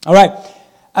All right,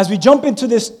 as we jump into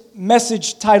this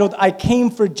message titled, I Came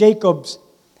for Jacob's,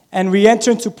 and we enter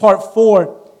into part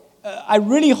 4, I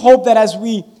really hope that as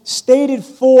we stated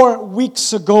 4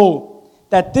 weeks ago,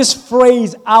 that this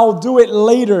phrase, I'll do it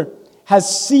later,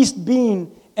 has ceased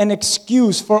being an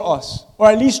excuse for us, or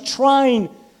at least trying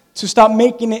to stop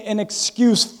making it an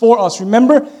excuse for us.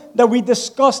 Remember that we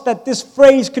discussed that this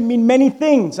phrase could mean many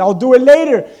things. I'll do it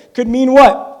later could mean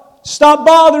what? Stop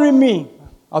bothering me.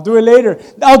 I'll do it later.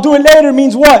 I'll do it later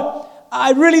means what?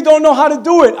 I really don't know how to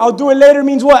do it. I'll do it later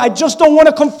means what? I just don't want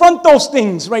to confront those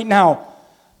things right now.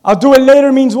 I'll do it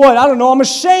later means what? I don't know. I'm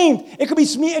ashamed. It could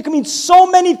mean so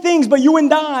many things, but you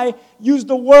and I use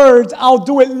the words, I'll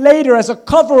do it later, as a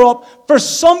cover-up for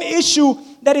some issue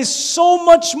that is so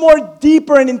much more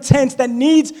deeper and intense that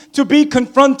needs to be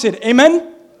confronted.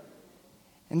 Amen?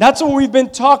 And that's what we've been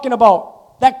talking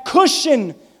about. That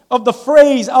cushion of the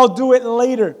phrase, I'll do it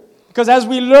later. Because as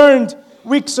we learned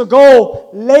weeks ago,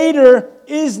 later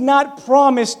is not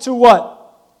promised to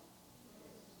what?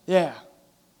 Yeah.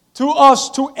 To us,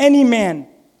 to any man.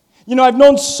 You know, I've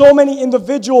known so many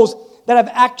individuals that have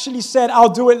actually said, I'll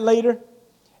do it later.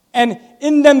 And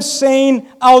in them saying,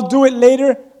 I'll do it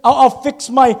later, I'll fix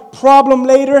my problem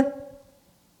later.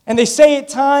 And they say it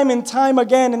time and time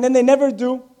again, and then they never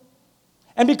do.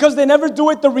 And because they never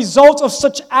do it, the result of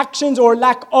such actions or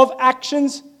lack of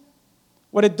actions,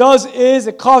 what it does is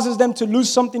it causes them to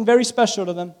lose something very special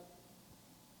to them.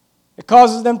 It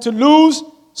causes them to lose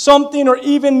something or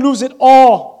even lose it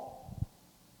all.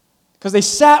 Because they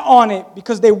sat on it,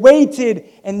 because they waited,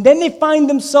 and then they find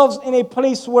themselves in a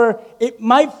place where it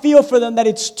might feel for them that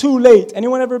it's too late.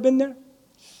 Anyone ever been there?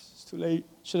 It's too late.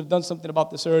 Should have done something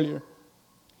about this earlier.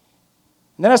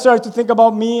 And then I started to think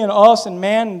about me and us and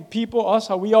man and people, us,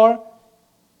 how we are.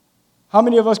 How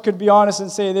many of us could be honest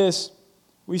and say this?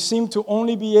 We seem to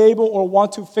only be able or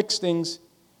want to fix things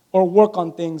or work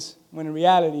on things when in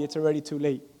reality it's already too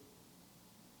late.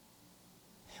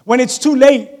 When it's too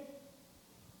late,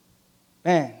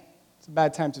 man, it's a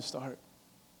bad time to start.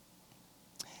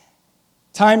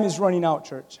 Time is running out,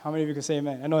 church. How many of you can say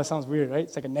amen? I know that sounds weird, right?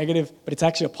 It's like a negative, but it's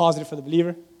actually a positive for the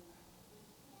believer.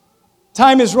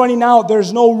 Time is running out.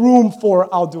 There's no room for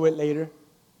I'll do it later.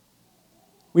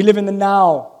 We live in the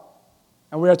now,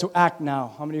 and we are to act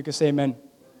now. How many of you can say amen?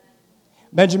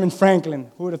 Benjamin Franklin,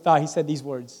 who would have thought he said these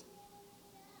words?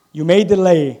 You may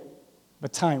delay,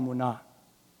 but time will not.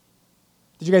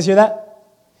 Did you guys hear that?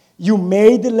 You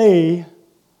may delay,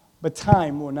 but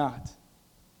time will not.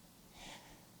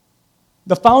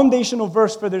 The foundational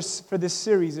verse for this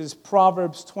series is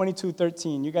Proverbs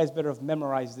 22:13. You guys better have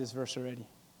memorized this verse already.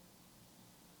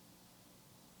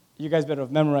 You guys better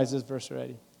have memorized this verse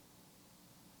already.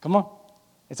 Come on.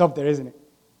 It's up there, isn't it?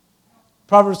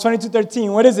 Proverbs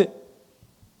 22:13. What is it?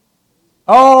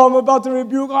 Oh, I'm about to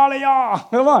rebuke all of y'all.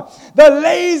 Come on. The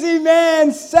lazy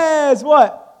man says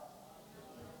what?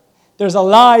 There's a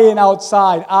lion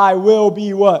outside. I will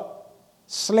be what?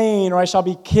 Slain, or I shall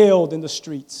be killed in the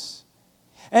streets.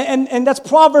 And that's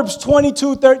Proverbs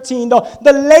 22:13.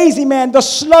 The lazy man, the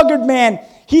sluggard man,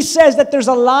 he says that there's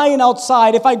a lion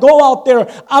outside. If I go out there,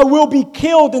 I will be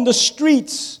killed in the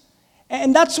streets.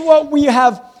 And that's what we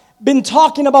have been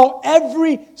talking about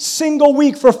every single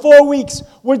week for 4 weeks.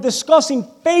 We're discussing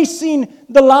facing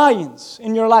the lions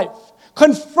in your life,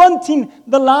 confronting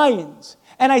the lions.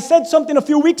 And I said something a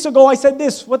few weeks ago. I said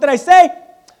this. What did I say?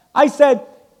 I said,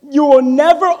 you will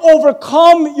never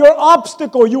overcome your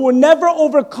obstacle. You will never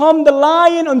overcome the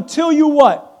lion until you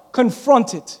what?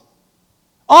 Confront it.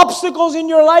 Obstacles in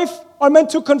your life are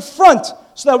meant to confront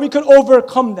so that we can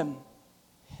overcome them.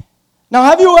 Now,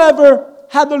 have you ever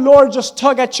had the Lord just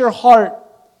tug at your heart,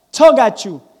 tug at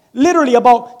you, literally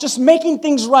about just making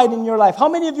things right in your life? How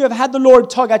many of you have had the Lord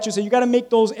tug at you, say, you got to make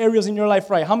those areas in your life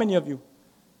right? How many of you?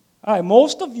 All right,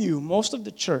 most of you, most of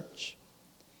the church.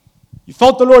 You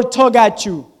felt the Lord tug at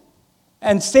you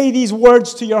and say these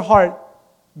words to your heart.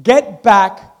 Get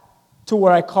back to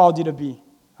where I called you to be.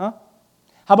 Huh?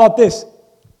 How about this?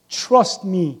 Trust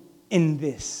me in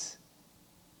this.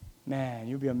 Man,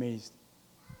 you'll be amazed.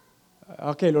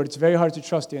 Okay, Lord, it's very hard to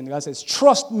trust you. And God says,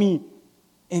 trust me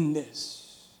in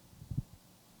this.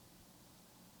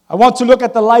 I want to look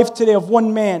at the life today of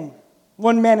one man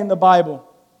in the Bible.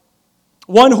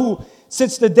 One who,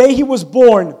 since the day he was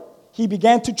born, he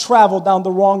began to travel down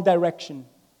the wrong direction.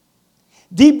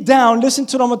 Deep down, listen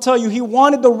to what I'm going to tell you, he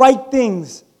wanted the right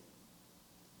things,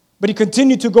 but he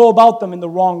continued to go about them in the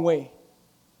wrong way.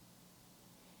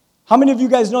 How many of you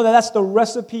guys know that that's the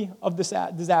recipe of this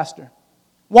disaster?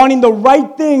 Wanting the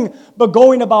right thing, but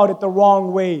going about it the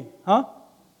wrong way. Huh?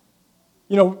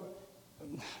 You know,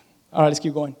 all right, let's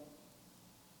keep going.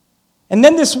 And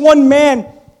then this one man,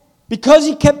 because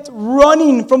he kept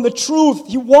running from the truth,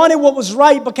 he wanted what was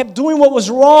right but kept doing what was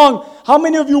wrong. How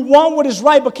many of you want what is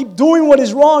right but keep doing what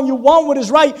is wrong? You want what is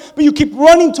right, but you keep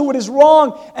running to what is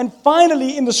wrong. And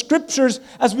finally, in the scriptures,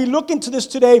 as we look into this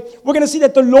today, we're going to see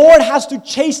that the Lord has to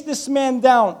chase this man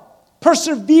down,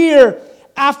 persevere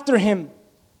after him.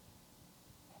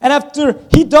 And after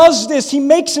he does this, he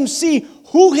makes him see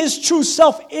who his true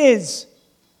self is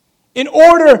in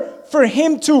order for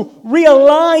him to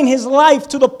realign his life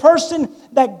to the person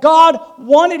that God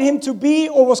wanted him to be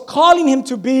or was calling him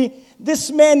to be. This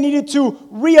man needed to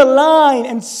realign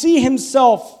and see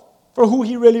himself for who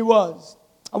he really was.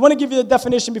 I want to give you the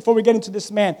definition before we get into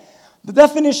this man. The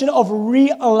definition of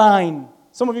realign.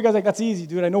 Some of you guys are like, that's easy,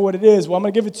 dude. I know what it is. Well, I'm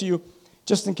going to give it to you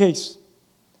just in case.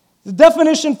 The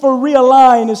definition for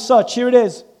realign is such. Here it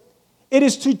is. It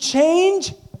is to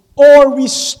change or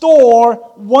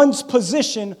restore one's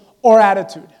position or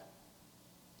attitude.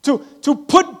 To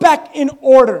put back in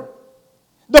order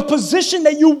the position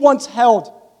that you once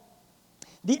held.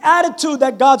 The attitude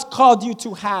that God's called you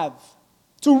to have.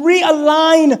 To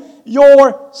realign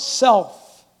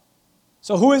yourself.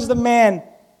 So who is the man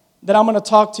that I'm going to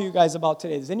talk to you guys about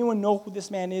today? Does anyone know who this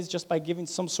man is just by giving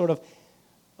some sort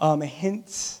of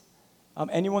hints?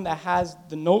 Anyone that has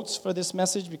the notes for this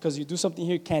message, because you do something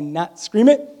here, cannot scream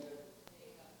it?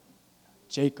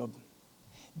 Jacob.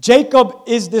 Jacob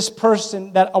is this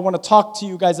person that I want to talk to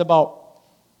you guys about.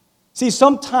 See,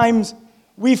 sometimes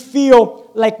we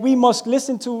feel like we must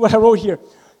listen to what I wrote here.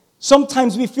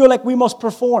 Sometimes we feel like we must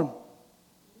perform.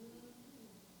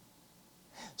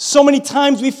 So many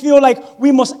times we feel like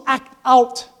we must act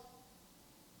out.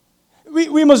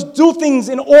 We must do things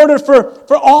in order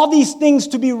for all these things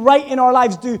to be right in our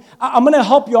lives. I'm going to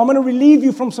help you. I'm going to relieve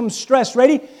you from some stress.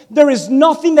 Ready? There is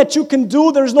nothing that you can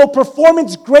do. There is no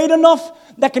performance great enough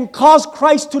that can cause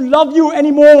Christ to love you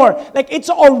anymore. Like, it's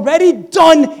already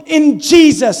done in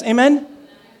Jesus. Amen?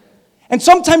 And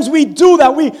sometimes we do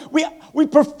that. We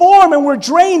perform and we're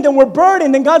drained and we're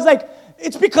burdened. And God's like,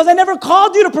 it's because I never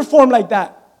called you to perform like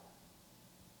that.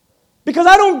 Because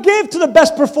I don't give to the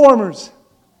best performers.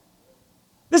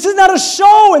 This is not a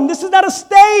show and this is not a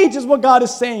stage, is what God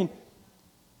is saying.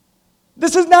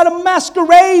 This is not a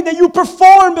masquerade that you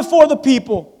perform before the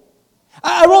people.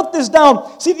 I wrote this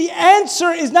down. See, the answer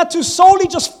is not to solely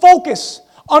just focus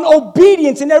on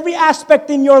obedience in every aspect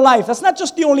in your life. That's not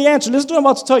just the only answer. Listen to what I'm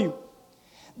about to tell you.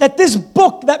 That this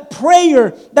book, that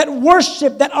prayer, that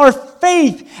worship, that our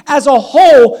faith as a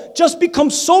whole just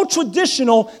becomes so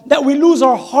traditional that we lose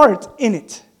our heart in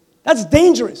it. That's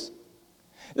dangerous.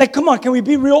 Like, come on, can we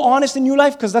be real honest in New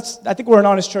Life? Because I think we're an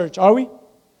honest church, are we?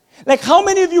 Like, how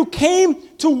many of you came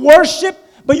to worship,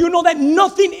 but you know that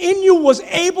nothing in you was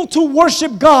able to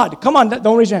worship God? Come on,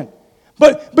 don't raise your hand.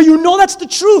 But you know that's the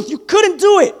truth. You couldn't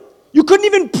do it. You couldn't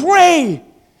even pray.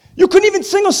 You couldn't even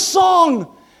sing a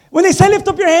song. When they say lift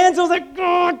up your hands, I was like,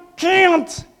 oh, I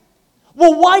can't.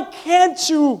 Well, why can't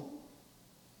you?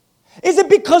 Is it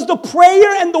because the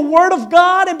prayer and the word of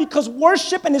God and because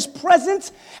worship and his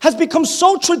presence has become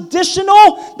so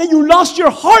traditional that you lost your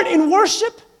heart in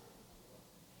worship?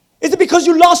 Is it because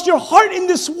you lost your heart in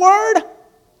this word?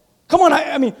 Come on,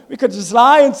 I mean, we could just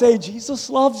lie and say, Jesus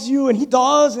loves you and he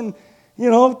does, and,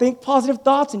 think positive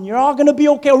thoughts and you're all going to be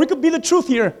okay. Or we could be the truth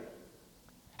here.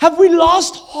 Have we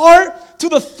lost heart to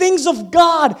the things of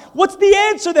God? What's the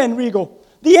answer then, Regal?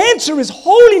 The answer is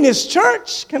holiness,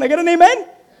 church. Can I get an amen?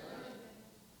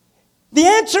 The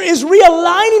answer is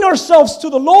realigning ourselves to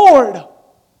the Lord.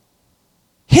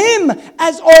 Him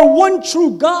as our one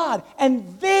true God.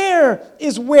 And there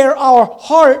is where our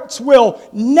hearts will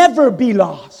never be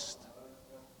lost.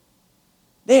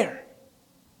 There.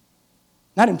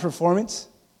 Not in performance.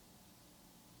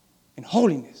 In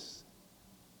holiness.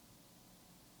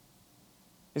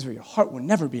 Is where your heart will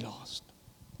never be lost.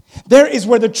 There is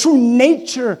where the true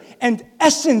nature and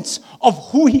essence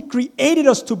of who he created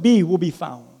us to be will be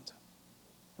found.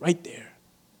 Right there.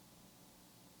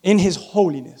 In his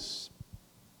holiness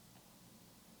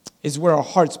is where our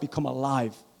hearts become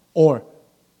alive or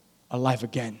alive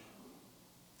again.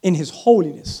 In his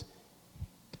holiness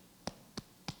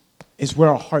is where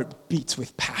our heart beats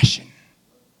with passion.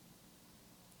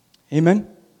 Amen?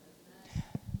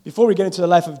 Before we get into the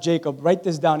life of Jacob, write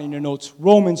this down in your notes.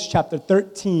 Romans chapter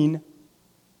 13.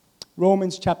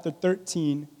 Romans chapter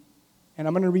 13. And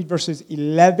I'm going to read verses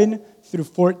 11 through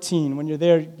 14. When you're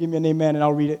there, give me an amen and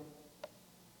I'll read it.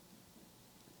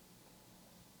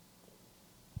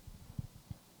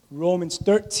 Romans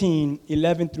 13,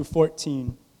 11 through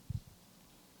 14.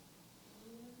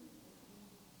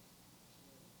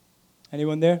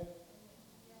 Anyone there?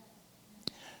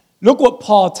 Look what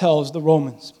Paul tells the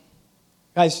Romans.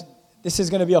 Guys, this is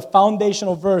going to be a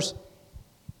foundational verse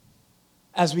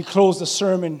as we close the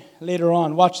sermon later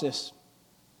on. Watch this.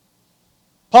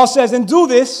 Paul says, and do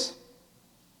this,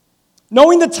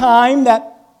 knowing the time that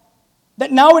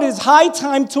now it is high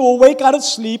time to awake out of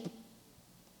sleep,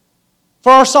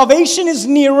 for our salvation is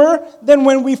nearer than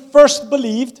when we first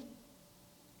believed.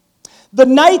 The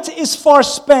night is far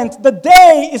spent, the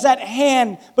day is at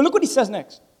hand. But look what he says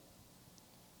next.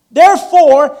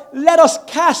 Therefore, let us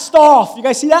cast off. You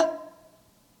guys see that?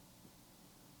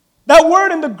 That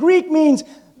word in the Greek means,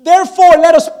 therefore,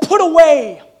 let us put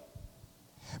away,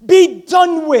 be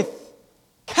done with,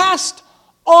 cast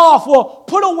off. Well,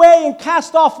 put away and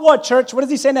cast off what, church? What does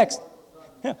he say next?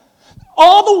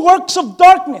 All the works of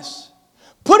darkness.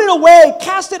 Put it away,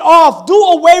 cast it off, do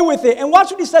away with it. And watch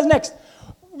what he says next.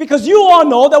 Because you all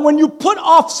know that when you put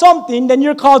off something, then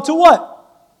you're called to what?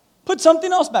 Put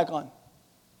something else back on.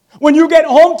 When you get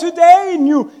home today and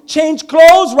you change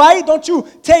clothes, right? Don't you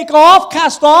take off,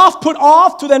 cast off, put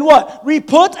off to then what?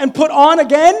 Re-put and put on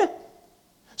again?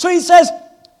 So he says,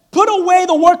 put away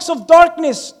the works of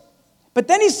darkness. But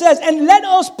then he says, and let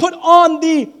us put on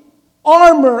the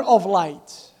armor of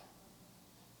light.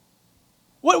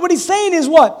 What he's saying is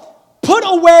what? Put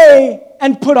away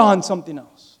and put on something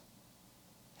else.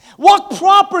 Walk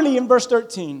properly in verse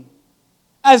 13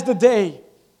 as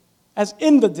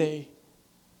in the day.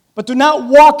 But do not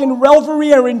walk in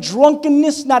revelry or in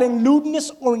drunkenness, not in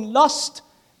lewdness or in lust,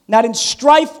 not in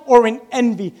strife or in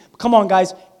envy. Come on,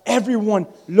 guys. Everyone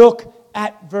look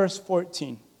at verse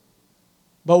 14.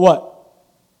 But what?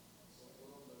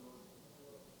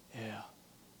 Yeah.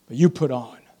 But you put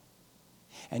on.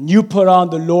 And you put on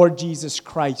the Lord Jesus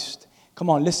Christ. Come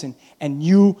on, listen. And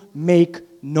you make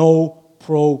no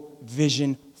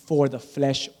provision for the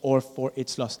flesh or for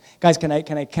its lust. Guys, can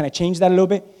I change that a little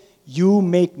bit? You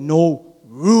make no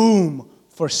room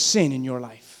for sin in your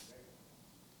life.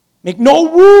 Make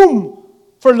no room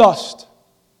for lust.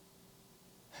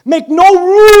 Make no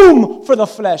room for the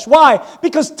flesh. Why?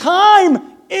 Because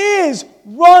time is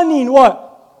running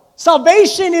what?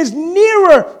 Salvation is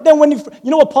nearer than when you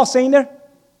know what Paul's saying there?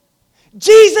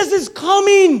 Jesus is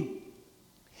coming.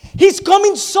 He's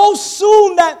coming so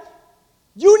soon that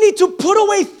you need to put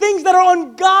away things that are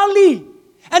ungodly.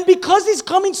 And because he's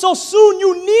coming so soon,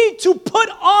 you need to put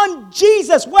on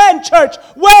Jesus. When, church?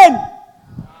 When?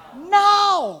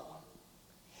 Now.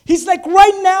 He's like,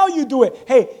 right now you do it.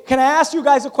 Hey, can I ask you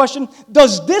guys a question?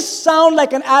 Does this sound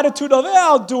like an attitude of,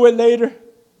 I'll do it later?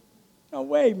 No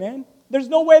way, man. There's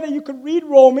no way that you could read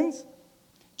Romans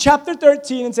chapter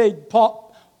 13 and say,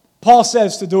 Paul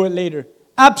says to do it later.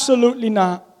 Absolutely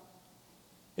not.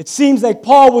 It seems like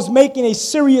Paul was making a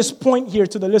serious point here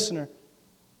to the listener.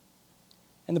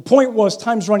 And the point was,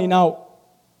 time's running out.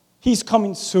 He's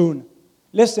coming soon.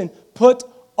 Listen, put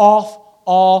off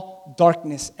all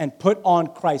darkness and put on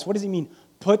Christ. What does he mean?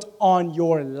 Put on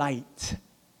your light.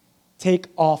 Take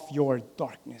off your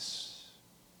darkness.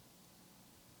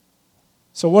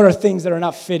 So what are things that are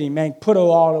not fitting, man? Put it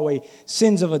all away.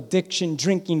 Sins of addiction,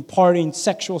 drinking, partying,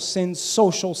 sexual sins,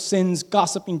 social sins,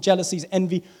 gossiping, jealousies,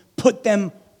 envy. Put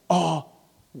them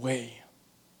away.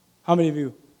 How many of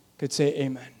you could say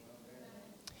amen?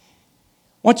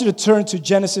 I want you to turn to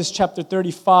Genesis chapter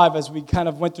 35 as we kind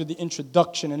of went through the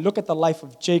introduction and look at the life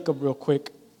of Jacob real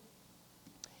quick.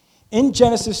 In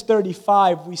Genesis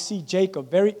 35, we see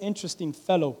Jacob, very interesting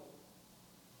fellow.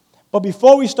 But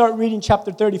before we start reading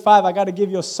chapter 35, I got to give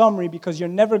you a summary because you're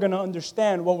never going to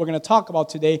understand what we're going to talk about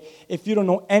today if you don't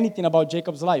know anything about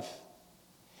Jacob's life.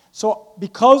 So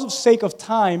because of sake of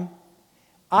time,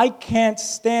 I can't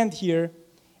stand here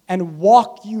and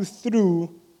walk you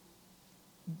through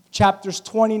chapters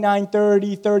 29,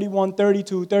 30, 31,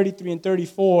 32, 33, and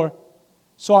 34.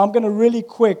 So I'm going to really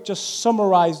quick just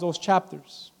summarize those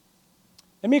chapters.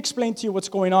 Let me explain to you what's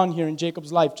going on here in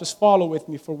Jacob's life. Just follow with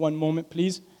me for one moment,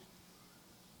 please.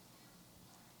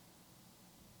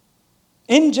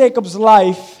 In Jacob's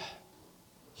life,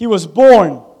 he was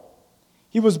born.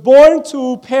 He was born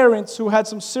to parents who had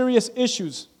some serious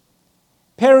issues.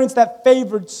 Parents that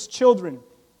favored children.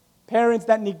 Parents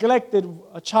that neglected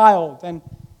a child. And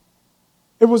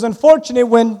it was unfortunate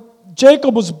when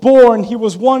Jacob was born, he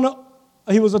was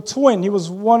a twin. He was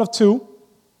one of two.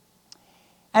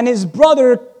 And his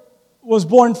brother was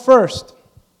born first.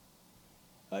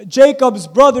 Jacob's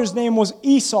brother's name was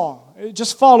Esau.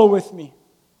 Just follow with me.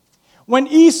 When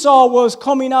Esau was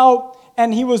coming out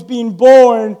and he was being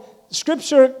born,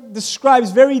 Scripture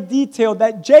describes very detailed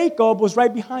that Jacob was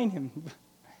right behind him.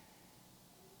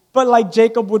 But like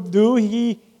Jacob would do,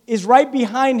 he is right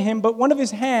behind him, but one of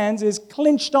his hands is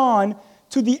clinched on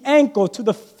to the ankle, to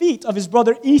the feet of his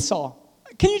brother Esau.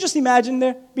 Can you just imagine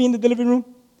there, being in the delivery room?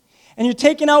 And you're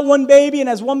taking out one baby, and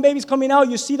as one baby's coming out,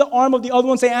 you see the arm of the other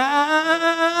one saying, ah.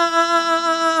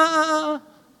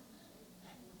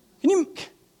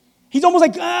 He's almost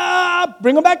like,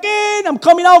 bring him back in. I'm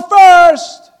coming out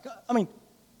first. I mean,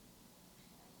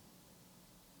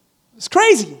 it's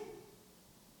crazy.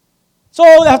 So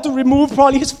they have to remove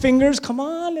probably his fingers. Come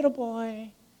on, little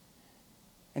boy.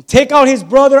 And take out his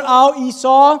brother out,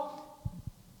 Esau.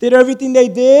 Did everything they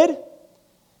did.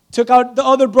 Took out the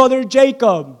other brother,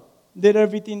 Jacob. Did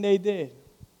everything they did.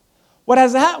 What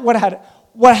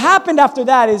happened after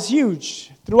that is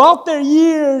huge. Throughout their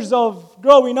years of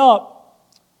growing up,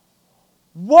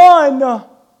 one,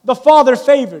 the father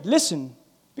favored. Listen,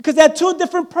 because they had two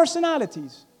different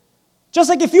personalities. Just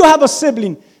like if you have a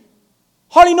sibling,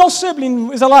 hardly no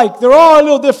sibling is alike. They're all a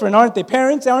little different, aren't they?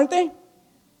 Parents, aren't they?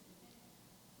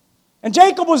 And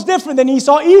Jacob was different than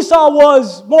Esau. Esau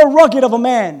was more rugged of a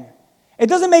man. It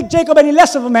doesn't make Jacob any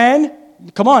less of a man.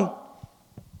 Come on.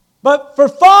 But for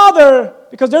father,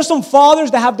 because there's some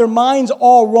fathers that have their minds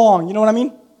all wrong. You know what I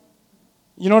mean?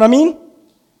 You know what I mean?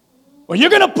 Well, you're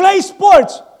going to play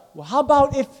sports. Well, how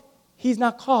about if he's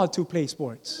not called to play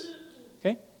sports?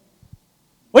 Okay?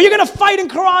 Well, you're going to fight in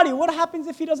karate. What happens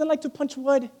if he doesn't like to punch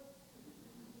wood?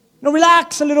 No,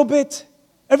 relax a little bit.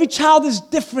 Every child is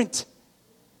different.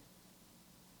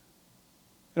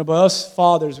 But us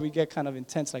fathers, we get kind of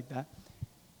intense like that.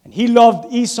 And he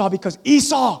loved Esau because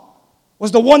Esau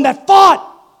was the one that fought,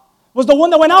 was the one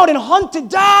that went out and hunted.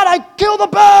 Dad, I killed a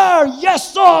bear.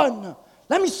 Yes, son.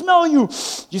 Let me smell you.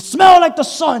 You smell like the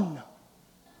sun,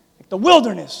 like the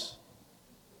wilderness.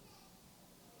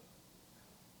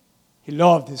 He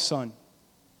loved his son.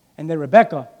 And then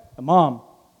Rebekah, the mom,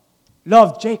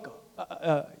 loved Jacob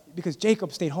because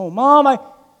Jacob stayed home. Mom,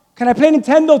 can I play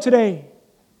Nintendo today?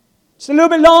 Just a little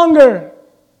bit longer.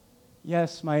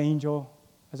 Yes, my angel.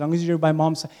 As long as you're by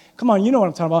mom's side. Come on, you know what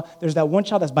I'm talking about. There's that one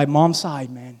child that's by mom's side,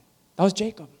 man. That was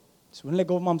Jacob. Just wouldn't let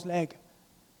go of mom's leg.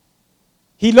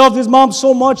 He loved his mom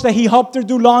so much that he helped her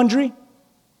do laundry.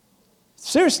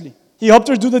 Seriously. He helped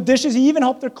her do the dishes. He even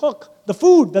helped her cook the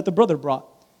food that the brother brought.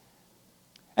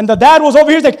 And the dad was over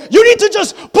here. He's like, you need to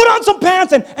just put on some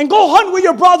pants and go hunt with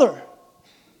your brother.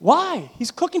 Why?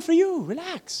 He's cooking for you.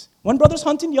 Relax. One brother's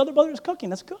hunting, the other brother is cooking.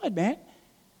 That's good, man.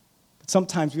 But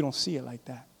sometimes we don't see it like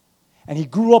that. And he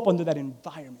grew up under that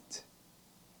environment.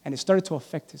 And it started to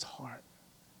affect his heart.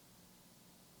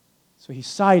 So he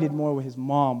sided more with his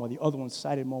mom while the other one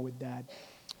sided more with dad.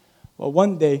 Well,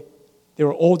 one day, they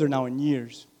were older now in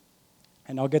years.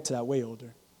 And I'll get to that way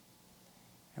older.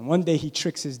 And one day he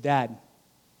tricks his dad.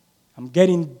 I'm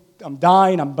dying,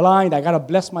 I'm blind, I got to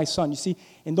bless my son. You see,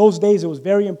 in those days, it was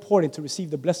very important to receive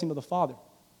the blessing of the father.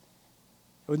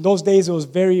 In those days, it was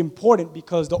very important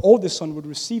because the oldest son would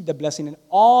receive the blessing, and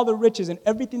all the riches and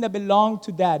everything that belonged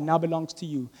to dad now belongs to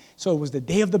you. So it was the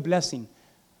day of the blessing.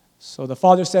 So the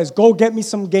father says, go get me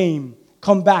some game.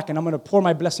 Come back, and I'm going to pour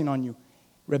my blessing on you.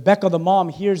 Rebekah, the mom,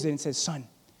 hears it and says, son,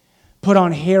 put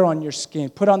on hair on your skin.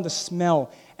 Put on the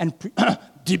smell and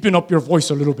deepen up your voice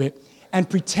a little bit and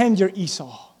pretend you're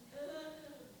Esau.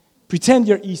 Pretend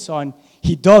you're Esau. And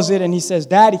he does it, and he says,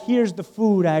 Dad, here's the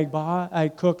food I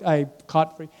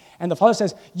caught for you. And the father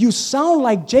says, you sound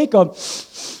like Jacob,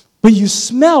 but you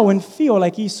smell and feel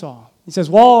like Esau. He says,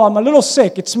 well, I'm a little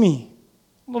sick. It's me.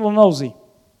 A little nosy.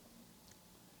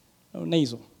 A little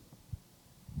nasal.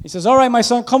 He says, all right, my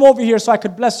son, come over here so I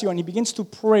could bless you. And he begins to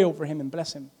pray over him and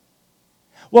bless him.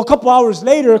 Well, a couple hours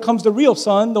later comes the real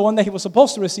son, the one that he was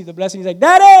supposed to receive the blessing. He's like,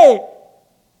 Daddy,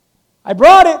 I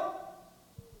brought it.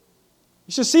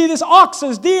 You should see this ox,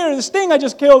 this deer, this thing I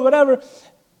just killed, whatever. And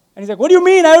he's like, what do you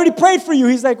mean? I already prayed for you.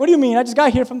 He's like, what do you mean? I just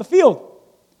got here from the field.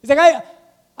 He's like,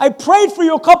 I prayed for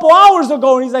you a couple hours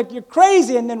ago. And he's like, you're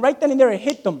crazy. And then right then and there, it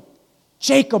hit them.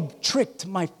 Jacob tricked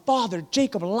my father.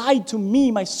 Jacob lied to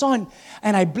me, my son,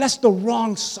 and I blessed the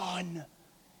wrong son.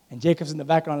 And Jacob's in the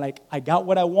background like, I got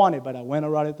what I wanted, but I went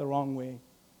around it the wrong way.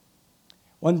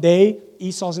 One day,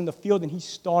 Esau's in the field, and he's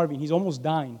starving. He's almost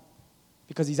dying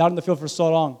because he's out in the field for so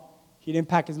long. He didn't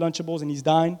pack his Lunchables, and he's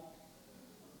dying.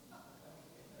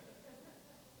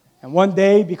 And one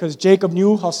day, because Jacob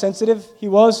knew how sensitive he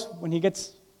was when he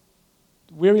gets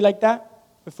weary like that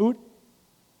with food,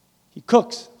 he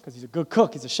cooks, because he's a good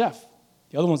cook. He's a chef.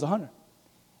 The other one's a hunter.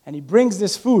 And he brings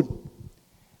this food,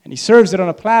 and he serves it on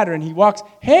a platter, and he walks,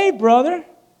 hey, brother,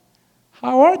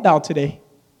 how art thou today?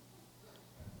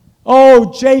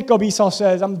 Oh, Jacob, Esau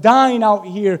says, I'm dying out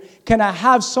here. Can I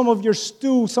have some of your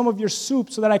stew, some of your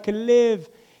soup so that I can live?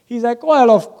 He's like,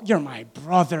 well, you're my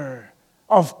brother.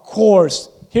 Of course.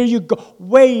 Here you go.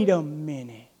 Wait a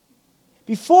minute.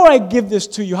 before I give this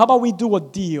to you, how about we do a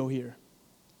deal here?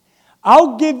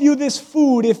 I'll give you this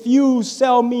food if you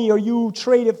sell me or you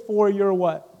trade it for your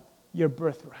what? Your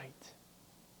birthright.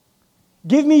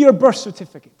 Give me your birth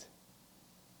certificate.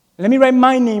 Let me write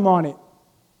my name on it.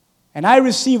 And I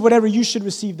receive whatever you should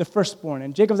receive, the firstborn.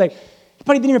 And Jacob's like, he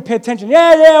probably didn't even pay attention.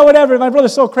 Yeah, whatever. My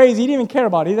brother's so crazy. He didn't even care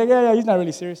about it. He's like, yeah, he's not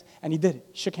really serious. And he did it.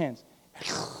 He shook hands.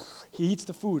 He eats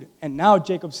the food. And now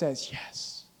Jacob says,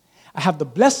 yes, I have the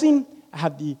blessing. I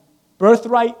have the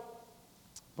birthright.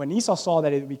 When Esau saw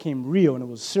that it became real and it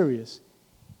was serious,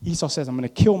 Esau says, I'm going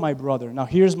to kill my brother. Now,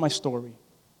 here's my story.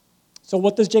 So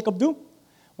what does Jacob do?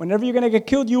 Whenever you're going to get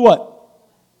killed, you what?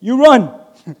 You run.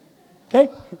 Okay?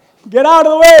 Get out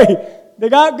of the way. They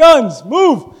got guns.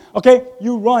 Move. Okay?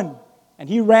 You run. And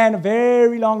he ran a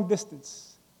very long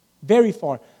distance. Very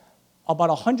far. About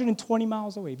 120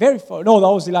 miles away. Very far. No, that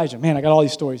was Elijah. Man, I got all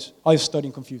these stories. All this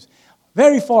studying confused.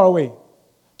 Very far away.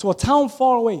 To a town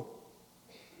far away.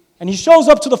 And he shows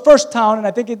up to the first town, and I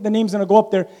think the name's going to go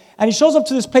up there. And he shows up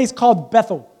to this place called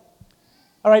Bethel.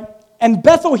 All right? And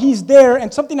Bethel, he's there,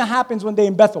 and something that happens one day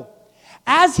in Bethel.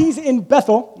 As he's in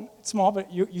Bethel, it's small,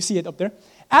 but you see it up there.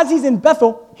 As he's in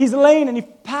Bethel, he's laying and he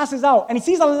passes out. And he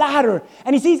sees a ladder,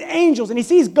 and he sees angels, and he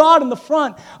sees God in the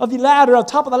front of the ladder, on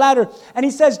top of the ladder. And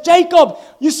he says, Jacob,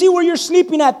 you see where you're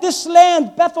sleeping at? This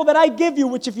land, Bethel, that I give you,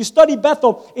 which if you study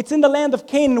Bethel, it's in the land of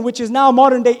Canaan, which is now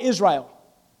modern-day Israel.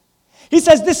 He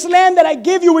says, this land that I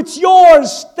give you, it's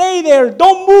yours. Stay there.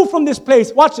 Don't move from this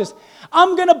place. Watch this.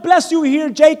 I'm going to bless you here,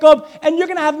 Jacob, and you're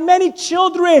going to have many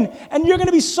children, and you're going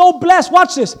to be so blessed.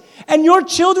 Watch this. And your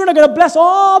children are going to bless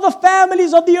all the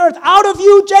families of the earth. Out of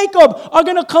you, Jacob, are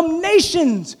going to come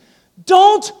nations.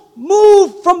 Don't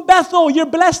move from Bethel. You're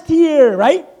blessed here,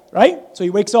 right? Right? So he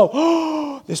wakes up.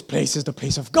 Oh, this place is the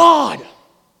place of God.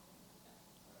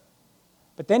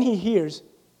 But then he hears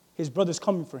his brothers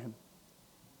coming for him.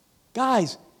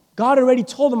 Guys, God already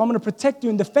told him, I'm going to protect you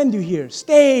and defend you here.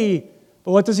 Stay.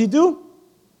 But what does he do?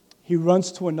 He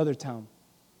runs to another town.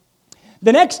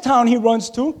 The next town he runs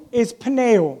to is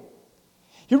Peniel.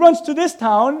 He runs to this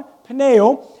town,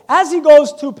 Peniel. As he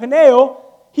goes to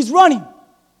Peniel, he's running.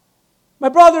 My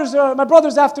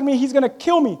brother's after me. He's going to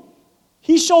kill me.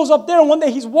 He shows up there, and one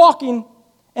day he's walking,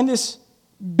 and this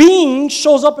being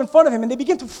shows up in front of him, and they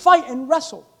begin to fight and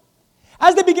wrestle.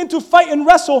 As they begin to fight and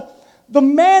wrestle, the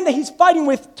man that he's fighting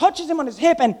with touches him on his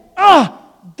hip and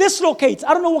dislocates.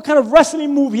 I don't know what kind of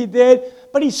wrestling move he did,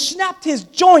 but he snapped his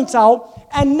joints out,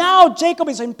 and now Jacob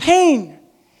is in pain.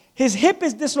 His hip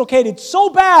is dislocated so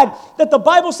bad that the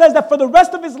Bible says that for the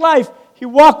rest of his life, he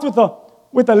walked with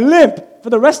a limp for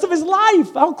the rest of his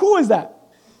life. How cool is that?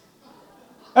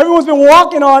 Everyone's been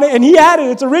walking on it, and he had it.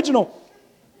 It's original.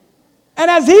 And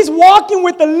as he's walking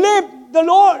with the limp,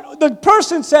 the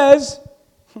person says,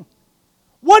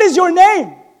 what is your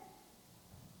name?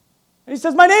 And he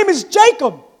says, my name is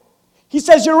Jacob. He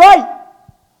says, you're right.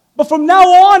 But from now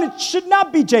on, it should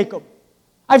not be Jacob.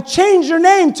 I've changed your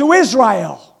name to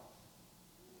Israel.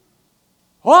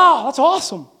 Wow, that's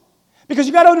awesome. Because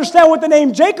you got to understand what the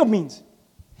name Jacob means.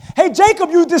 Hey,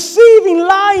 Jacob, you deceiving,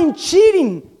 lying,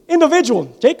 cheating individual.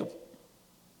 Jacob.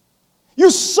 You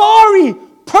sorry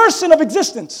person of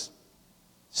existence.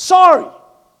 Sorry.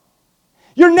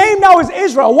 Your name now is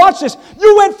Israel. Watch this.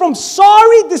 You went from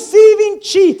sorry, deceiving,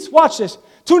 cheats, watch this,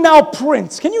 to now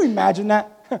prince. Can you imagine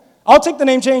that? I'll take the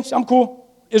name change. I'm cool.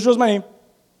 Israel's my name.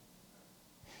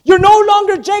 You're no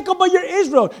longer Jacob, but you're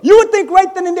Israel. You would think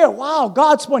right then and there, wow,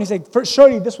 God spoke. He said,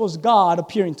 surely this was God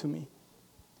appearing to me.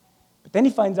 But then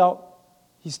he finds out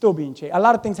he's still being chased. A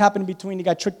lot of things happened in between. He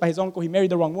got tricked by his uncle. He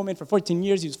married the wrong woman for 14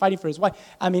 years. He was fighting for his wife.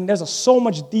 I mean, there's so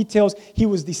much details. He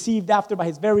was deceived after by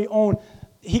his very own.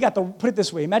 He got to put it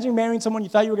this way. Imagine marrying someone you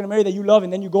thought you were going to marry that you love,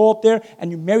 and then you go up there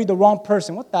and you marry the wrong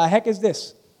person. What the heck is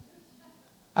this?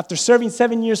 After serving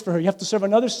 7 years for her, you have to serve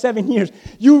another 7 years.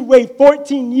 You wait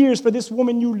 14 years for this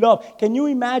woman you love. Can you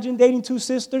imagine dating two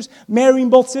sisters, marrying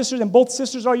both sisters, and both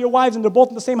sisters are your wives, and they're both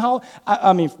in the same house?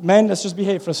 I mean, men, let's just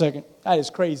behave for a second. That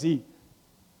is crazy.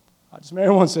 I'll just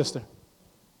marry one sister.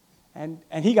 And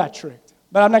he got tricked.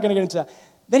 But I'm not going to get into that.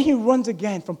 Then he runs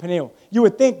again from Peniel. You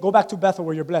would think, go back to Bethel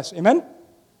where you're blessed. Amen?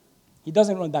 He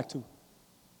doesn't run back to.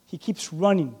 He keeps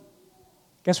running.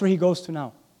 Guess where he goes to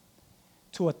now?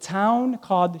 To a town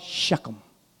called Shechem.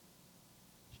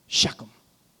 Shechem.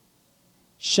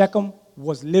 Shechem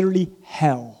was literally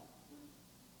hell.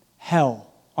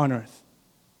 Hell on earth.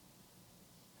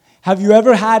 Have you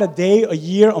ever had a day, a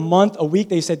year, a month, a week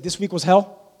that you said this week was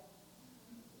hell?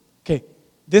 Okay,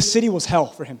 this city was hell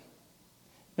for him.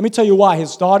 Let me tell you why.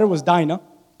 His daughter was Dinah,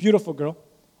 beautiful girl.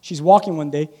 She's walking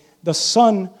one day. The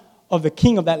son of the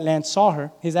king of that land saw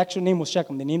her. His actual name was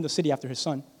Shechem. They named the city after his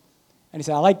son. And he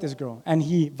said, I like this girl. And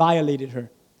he violated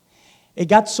her. It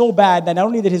got so bad that not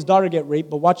only did his daughter get raped,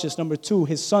 but watch this, number 2,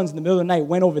 his sons in the middle of the night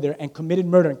went over there and committed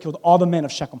murder and killed all the men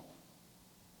of Shechem.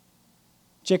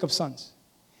 Jacob's sons.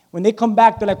 When they come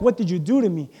back, they're like, what did you do to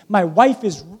me? My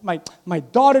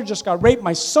daughter just got raped.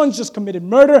 My sons just committed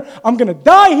murder. I'm going to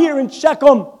die here in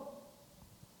Shechem.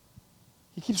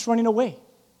 He keeps running away.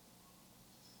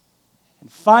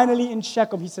 And finally in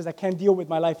Shechem, he says, I can't deal with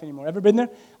my life anymore. Ever been there?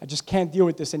 I just can't deal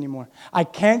with this anymore. I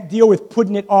can't deal with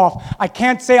putting it off. I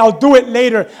can't say I'll do it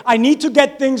later. I need to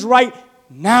get things right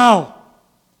now.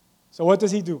 So what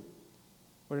does he do?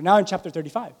 We're now in chapter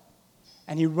 35.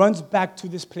 And he runs back to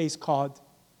this place called,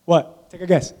 what? Take a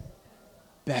guess.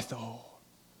 Bethel.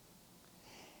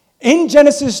 In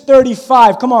Genesis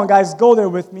 35, come on guys, go there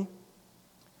with me.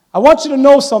 I want you to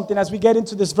know something as we get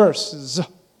into this verse.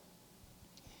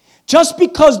 Just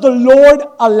because the Lord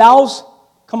allows,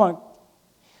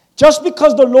 just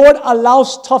because the Lord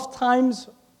allows tough times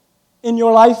in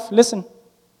your life, listen,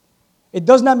 it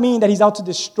does not mean that he's out to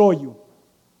destroy you.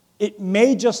 It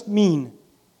may just mean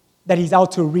that he's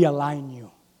out to realign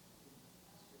you.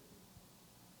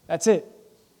 That's it.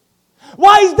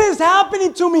 Why is this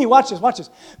happening to me? Watch this.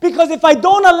 Because if I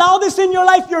don't allow this in your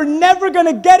life, you're never going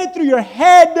to get it through your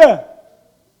head.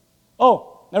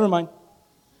 Oh, never mind.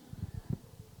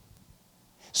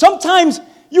 Sometimes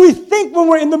you think when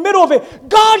we're in the middle of it,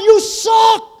 God, you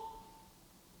suck.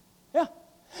 Yeah.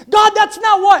 God, that's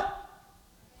not what?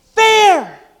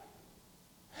 Fair.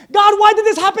 God, why did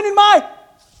this happen in my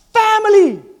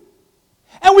family?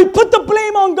 And we put the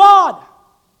blame on God.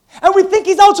 And we think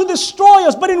he's out to destroy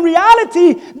us. But in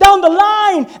reality, down the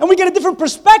line, and we get a different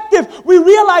perspective, we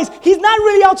realize he's not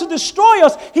really out to destroy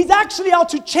us. He's actually out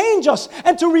to change us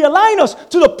and to realign us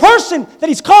to the person that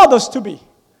he's called us to be.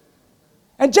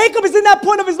 And Jacob is in that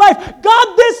point of his life.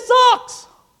 God, this sucks.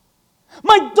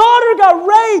 My daughter got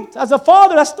raped. As a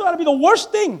father, that's still got to be the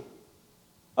worst thing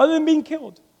other than being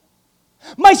killed.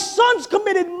 My sons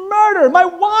committed murder. My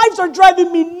wives are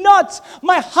driving me nuts.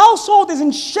 My household is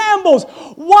in shambles.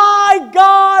 Why,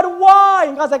 God, why?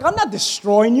 And God's like, I'm not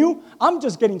destroying you. I'm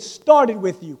just getting started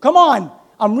with you. Come on.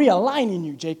 I'm realigning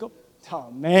you, Jacob. Oh,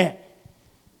 man.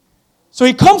 So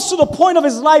he comes to the point of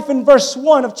his life in verse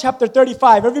 1 of chapter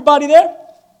 35. Everybody there?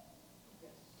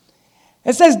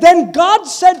 It says, then God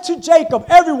said to Jacob,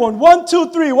 everyone, 1,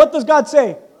 2, 3. What does God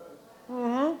say?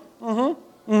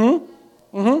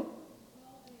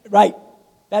 Right,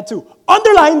 that too.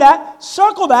 Underline that,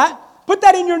 circle that, put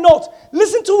that in your notes.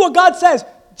 Listen to what God says.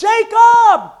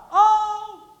 Jacob,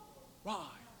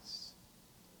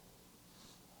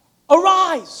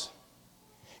 arise.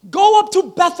 Go up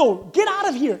to Bethel. Get out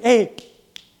of here. Hey,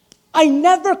 I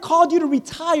never called you to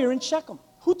retire in Shechem.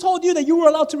 Who told you that you were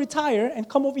allowed to retire and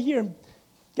come over here and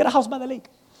get a house by the lake?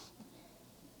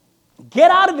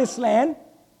 Get out of this land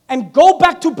and go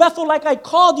back to Bethel like I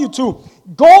called you to.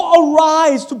 Go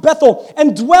arise to Bethel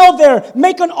and dwell there.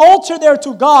 Make an altar there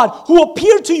to God who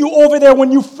appeared to you over there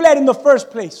when you fled in the first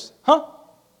place.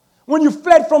 When you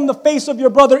fled from the face of your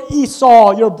brother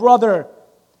Esau, your brother.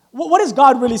 What is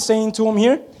God really saying to him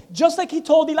here? Just like he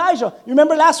told Elijah. You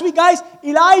remember last week, guys?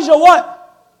 Elijah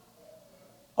what?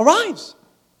 Arise.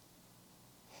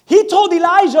 He told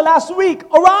Elijah last week,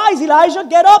 arise, Elijah,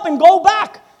 get up and go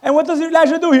back. And what does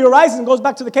Elijah do? He arises and goes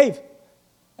back to the cave.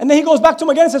 And then he goes back to him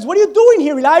again and says, what are you doing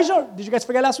here, Elijah? Did you guys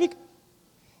forget last week?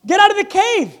 Get out of the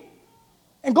cave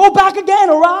and go back again,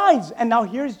 arise. And now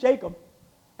here's Jacob.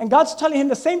 And God's telling him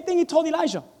the same thing he told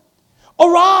Elijah.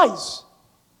 Arise,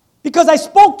 because I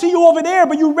spoke to you over there,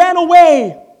 but you ran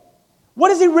away.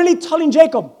 What is he really telling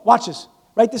Jacob? Watch this.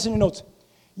 Write this in your notes.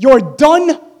 You're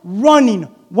done running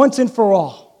once and for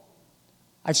all.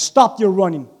 I've stopped your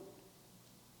running.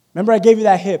 Remember I gave you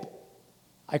that hip.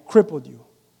 I crippled you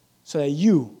so that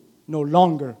you no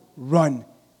longer run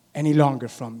any longer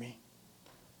from me.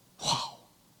 Wow.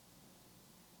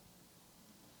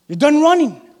 You're done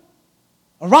running.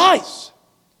 Arise.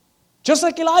 Just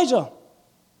like Elijah.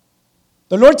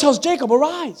 The Lord tells Jacob,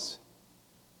 arise.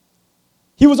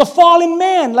 He was a fallen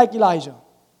man like Elijah.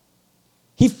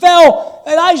 He fell,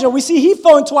 Elijah, we see he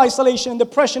fell into isolation and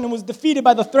depression and was defeated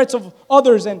by the threats of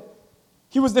others, and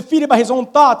he was defeated by his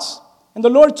own thoughts. And the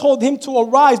Lord told him to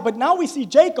arise. But now we see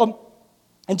Jacob,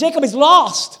 and Jacob is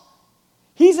lost.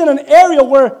 He's in an area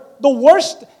where the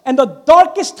worst and the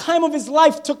darkest time of his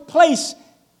life took place.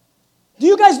 Do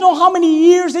you guys know how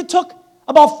many years it took?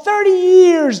 About 30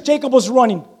 years Jacob was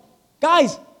running.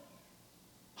 Guys,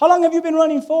 how long have you been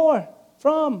running for?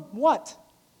 From what?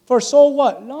 For so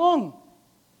what? Long.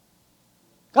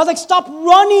 God's like, stop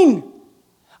running.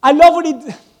 I love what he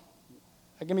did.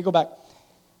 Let me go back.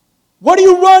 What are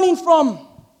you running from?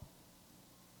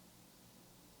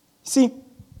 See,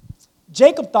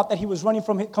 Jacob thought that he was running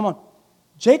from his, come on.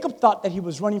 Jacob thought that he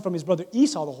was running from his brother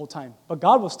Esau the whole time. But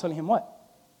God was telling him what?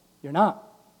 You're not.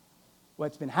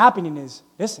 What's been happening is,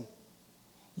 listen,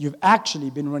 you've actually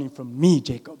been running from me,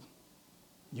 Jacob.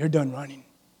 You're done running.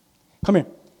 Come here.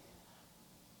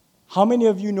 How many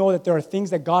of you know that there are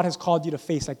things that God has called you to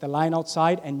face, like the lion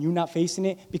outside, and you not facing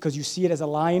it because you see it as a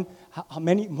lion?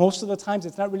 Most of the times,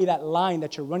 it's not really that lion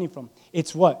that you're running from.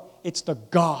 It's what? It's the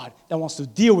God that wants to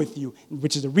deal with you,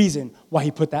 which is the reason why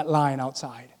he put that lion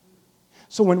outside.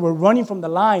 So when we're running from the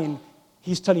lion,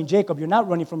 he's telling Jacob, you're not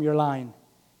running from your lion.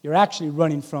 You're actually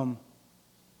running from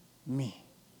me.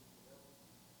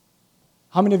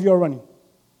 How many of you are running?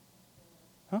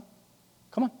 Huh?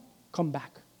 Come on. Come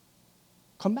back.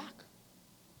 Come back.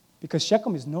 Because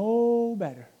Shechem is no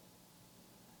better.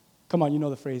 Come on, you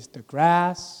know the phrase, the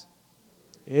grass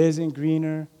isn't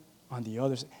greener on the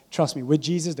other side. Trust me, with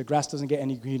Jesus, the grass doesn't get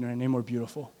any greener and any more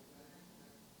beautiful.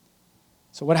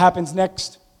 So what happens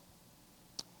next?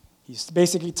 He's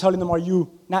basically telling them, are you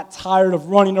not tired of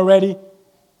running already?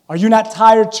 Are you not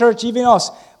tired, church, even us,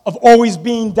 of always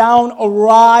being down?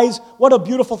 Arise. What a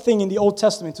beautiful thing in the Old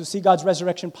Testament to see God's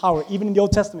resurrection power, even in the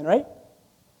Old Testament, right?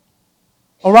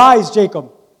 Arise,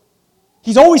 Jacob.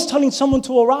 He's always telling someone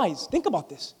to arise. Think about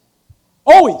this.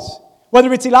 Always.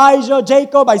 Whether it's Elijah,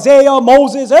 Jacob, Isaiah,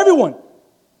 Moses, everyone.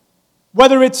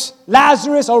 Whether it's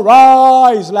Lazarus,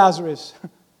 arise, Lazarus.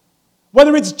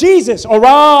 Whether it's Jesus,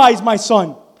 arise, my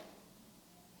son.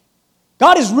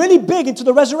 God is really big into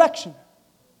the resurrection.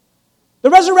 The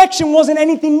resurrection wasn't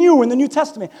anything new in the New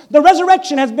Testament. The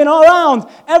resurrection has been around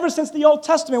ever since the Old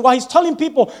Testament, while he's telling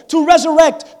people to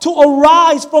resurrect, to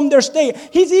arise from their state.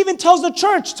 He even tells the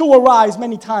church to arise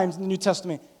many times in the New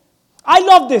Testament. I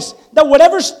love this, that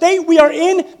whatever state we are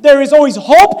in, there is always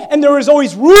hope and there is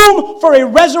always room for a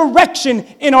resurrection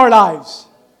in our lives.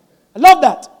 I love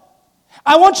that.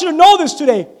 I want you to know this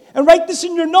today and write this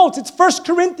in your notes. It's 1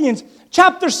 Corinthians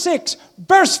chapter 6,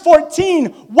 verse 14.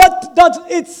 What does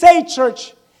it say,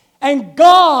 church? And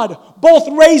God both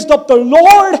raised up the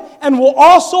Lord and will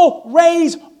also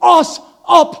raise us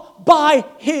up by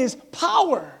his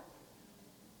power.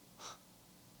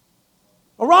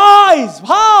 Arise.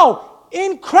 How?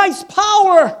 In Christ's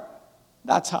power.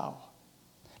 That's how.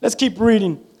 Let's keep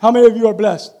reading. How many of you are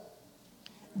blessed?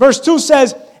 Verse 2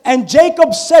 says, and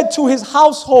Jacob said to his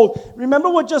household, remember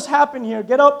what just happened here.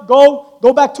 Get up,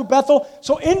 go back to Bethel.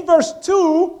 So in verse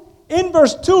 2,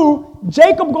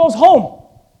 Jacob goes home.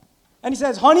 And he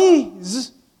says,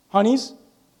 honeys.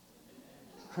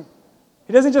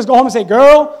 He doesn't just go home and say,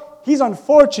 girl. He's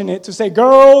unfortunate to say,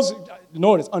 girls.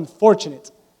 Notice, unfortunate.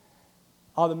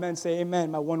 All the men say, amen.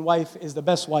 My one wife is the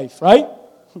best wife, right?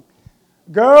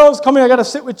 Girls, come here. I got to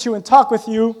sit with you and talk with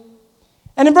you.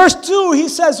 And in verse 2, he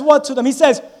says what to them? He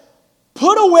says,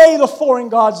 put away the foreign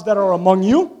gods that are among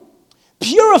you,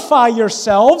 purify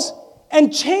yourselves,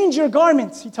 and change your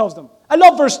garments, he tells them. I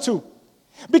love verse 2.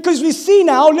 Because we see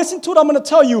now, listen to what I'm going to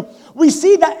tell you. We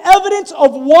see the evidence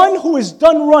of one who is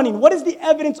done running. What is the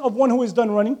evidence of one who is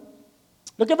done running?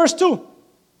 Look at verse 2.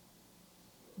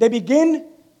 They begin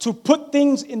to put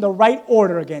things in the right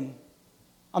order again.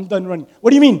 I'm done running. What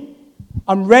do you mean?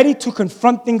 I'm ready to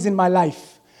confront things in my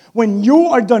life. When you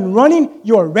are done running,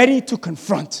 you are ready to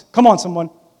confront. Come on, someone.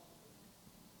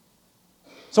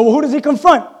 So who does he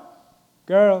confront?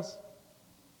 Girls.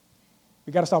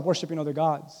 We got to stop worshiping other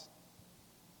gods.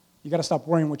 You got to stop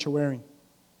wearing what you're wearing.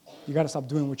 You got to stop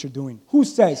doing what you're doing. Who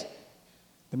says?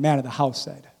 The man of the house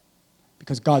said.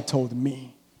 Because God told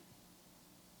me.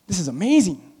 This is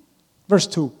amazing. Verse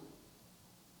 2.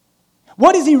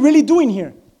 What is he really doing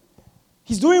here?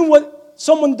 He's doing what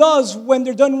someone does when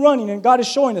they're done running, and God is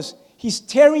showing us. He's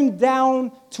tearing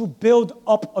down to build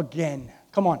up again.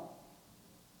 Come on.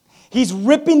 He's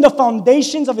ripping the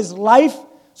foundations of his life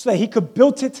so that he could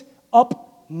build it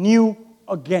up new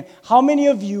again. How many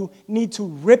of you need to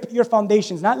rip your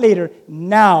foundations, not later,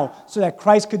 now, so that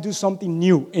Christ could do something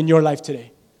new in your life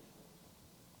today?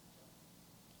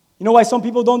 You know why some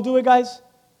people don't do it, guys?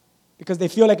 Because they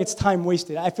feel like it's time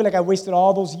wasted. I feel like I wasted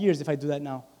all those years if I do that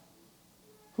now.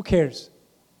 Who cares?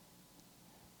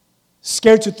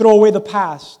 Scared to throw away the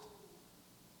past,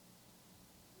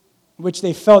 which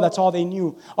they felt that's all they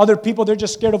knew. Other people, they're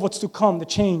just scared of what's to come, the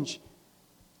change,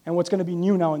 and what's going to be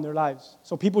new now in their lives.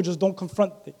 So people just don't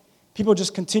confront it. People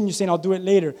just continue saying, I'll do it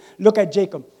later. Look at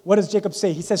Jacob. What does Jacob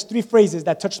say? He says 3 phrases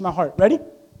that touched my heart. Ready?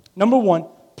 Number 1,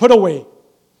 put away.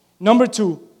 Number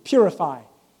 2, purify.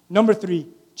 Number 3,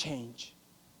 change.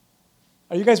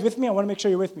 Are you guys with me? I want to make sure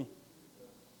you're with me.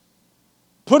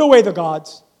 Put away the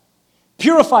gods.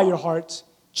 purify your hearts,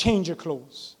 change your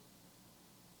clothes.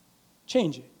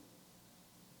 Change it.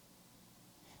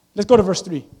 Let's go to verse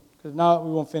 3, because now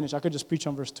we won't finish. I could just preach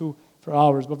on verse 2 for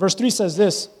hours. But verse 3 says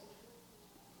this.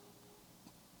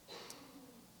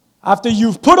 After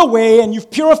you've put away and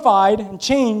you've purified and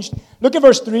changed, look at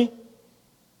verse 3.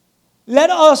 Let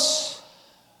us,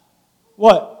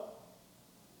 what?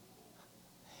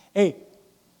 Hey.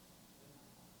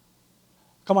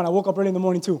 Come on, I woke up early in the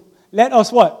morning too. Let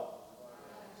us what?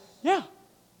 Yeah.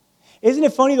 Isn't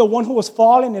it funny the one who was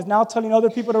fallen is now telling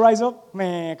other people to rise up?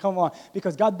 Man, come on.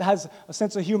 Because God has a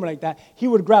sense of humor like that. He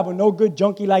would grab a no-good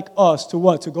junkie like us to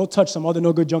what? To go touch some other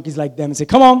no-good junkies like them and say,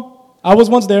 come on, I was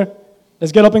once there.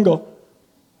 Let's get up and go.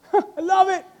 I love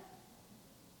it.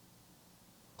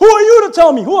 Who are you to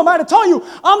tell me? Who am I to tell you?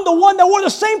 I'm the one that wore the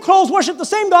same clothes, worshiped the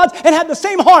same gods, and had the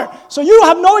same heart. So you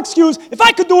have no excuse. If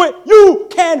I could do it, you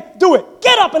can do it.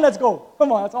 Get up and let's go.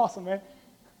 Come on, that's awesome, man.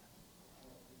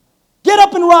 Get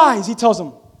up and rise, he tells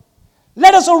them.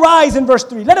 Let us arise in verse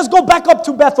 3. Let us go back up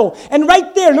to Bethel. And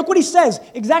right there, look what he says.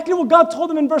 Exactly what God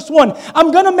told him in verse 1.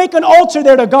 I'm going to make an altar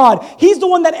there to God. He's the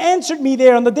one that answered me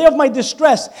there on the day of my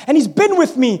distress. And he's been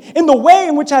with me in the way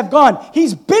in which I have gone.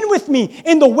 He's been with me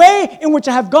in the way in which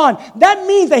I have gone. That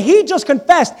means that he just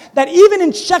confessed that even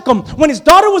in Shechem, when his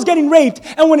daughter was getting raped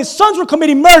and when his sons were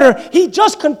committing murder, he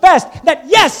just confessed that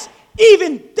yes,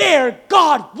 even there,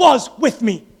 God was with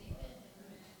me.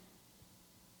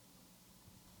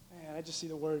 I just see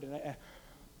the word and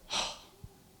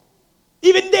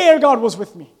even there God was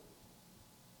with me.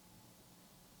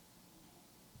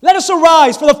 Let us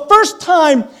arise. For the first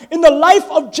time in the life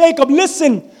of Jacob,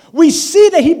 listen, we see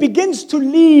that he begins to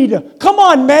lead. Come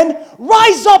on, men,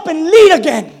 rise up and lead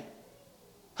again.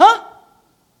 Huh?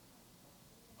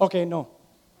 Okay, no.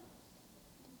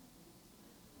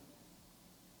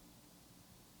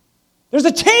 There's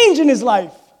a change in his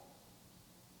life.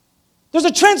 There's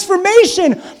a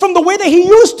transformation from the way that he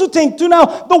used to think to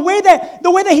now the way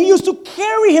that he used to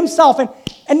carry himself.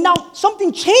 And now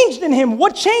something changed in him.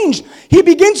 What changed? He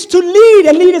begins to lead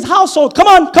and lead his household. Come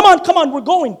on, we're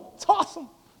going. It's awesome.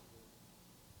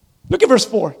 Look at verse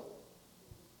 4.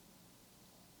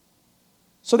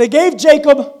 So they gave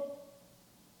Jacob.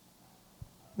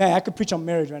 Man, I could preach on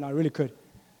marriage right now. I really could.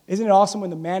 Isn't it awesome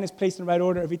when the man is placed in the right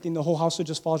order, everything, the whole household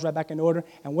just falls right back in order?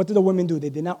 And what did the women do? They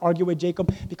did not argue with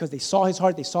Jacob because they saw his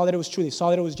heart. They saw that it was true. They saw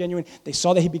that it was genuine. They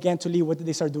saw that he began to lead. What did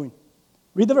they start doing?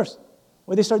 Read the verse.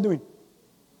 What did they start doing?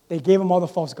 They gave him all the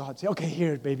false gods. Say, okay,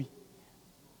 here, baby.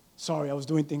 Sorry, I was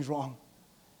doing things wrong.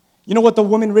 You know what the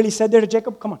women really said there to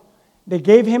Jacob? Come on. They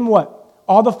gave him what?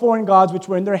 All the foreign gods which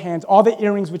were in their hands, all the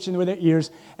earrings which were in their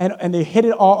ears, and they hid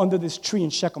it all under this tree in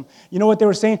Shechem. You know what they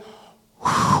were saying?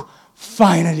 Whew,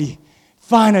 finally,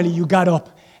 you got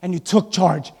up and you took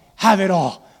charge. Have it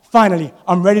all. Finally,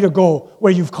 I'm ready to go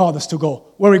where you've called us to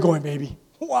go. Where are we going, baby?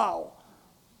 Wow.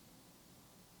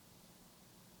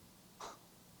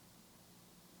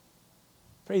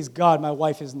 Praise God, my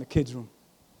wife is in the kids' room.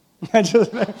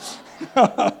 Hallelujah.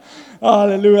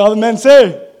 All the men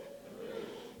say,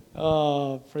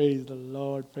 oh, praise the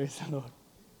Lord, praise the Lord.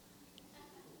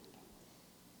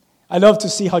 I love to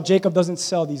see how Jacob doesn't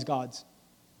sell these gods.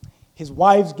 His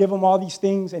wives give him all these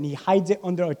things, and he hides it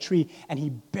under a tree, and he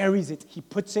buries it. He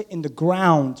puts it in the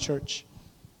ground, church.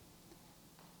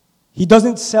 He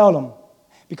doesn't sell them.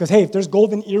 Because, hey, if there's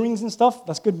golden earrings and stuff,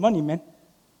 that's good money, man.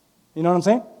 You know what I'm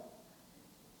saying?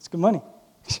 It's good money.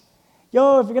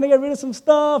 Yo, if you're going to get rid of some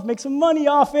stuff, make some money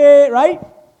off it, right?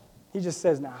 He just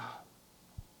says, nah.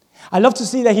 I love to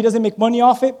see that he doesn't make money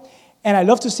off it, and I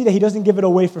love to see that he doesn't give it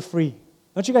away for free.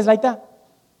 Don't you guys like that?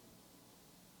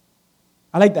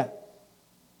 I like that.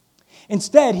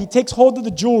 Instead, he takes hold of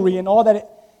the jewelry and all that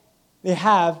they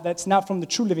have that's not from the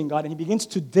true living God, and he begins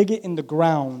to dig it in the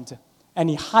ground, and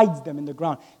he hides them in the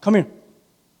ground. Come here.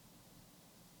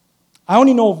 I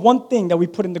only know of one thing that we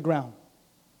put in the ground.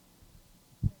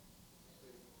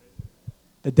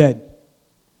 The dead.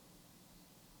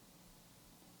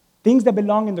 Things that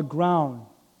belong in the ground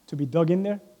to be dug in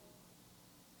there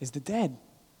is the dead.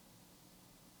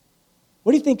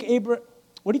 What do you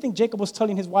think Jacob was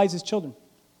telling his wives, his children,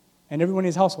 and everyone in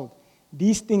his household?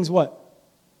 These things what?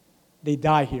 They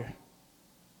die here.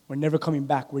 We're never coming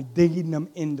back. We're digging them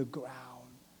in the ground.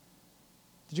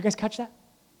 Did you guys catch that?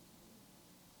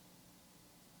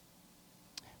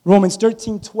 Romans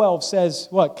 13:12 says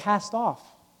what? Cast off.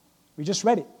 We just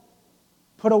read it.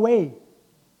 Put away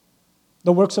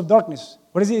the works of darkness.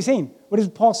 What is he saying? What is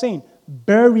Paul saying?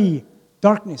 Bury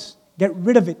darkness. Get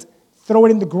rid of it. Throw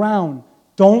it in the ground.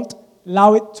 Don't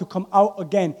allow it to come out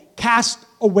again. Cast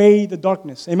away the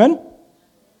darkness. Amen?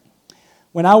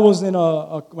 when I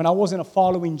wasn't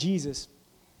following Jesus,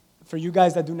 for you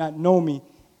guys that do not know me,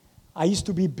 I used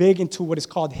to be big into what is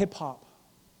called hip-hop.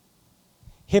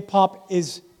 Hip-hop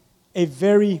is a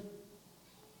very,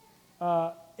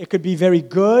 it could be very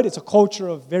good. It's a culture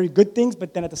of very good things,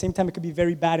 but then at the same time, it could be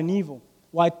very bad and evil.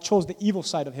 Well, I chose the evil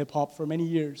side of hip-hop for many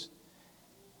years.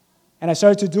 And I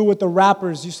started to do what the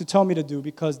rappers used to tell me to do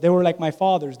because they were like my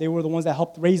fathers. They were the ones that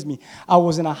helped raise me. I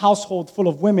was in a household full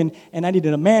of women, and I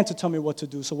needed a man to tell me what to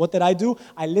do. So what did I do?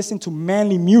 I listened to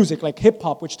manly music like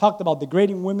hip-hop, which talked about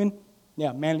degrading women.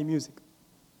 Yeah, manly music.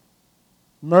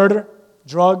 Murder,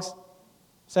 drugs,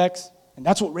 sex, and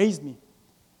that's what raised me.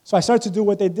 So I started to do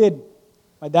what they did.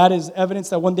 My dad is evidence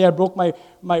that one day I broke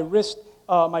my wrist,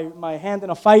 my hand in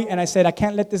a fight, and I said, I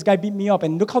can't let this guy beat me up.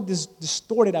 And look how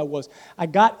distorted I was. I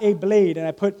got a blade, and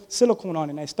I put silicone on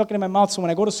it, and I stuck it in my mouth, so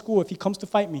when I go to school, if he comes to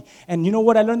fight me. And you know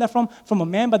what I learned that from? From a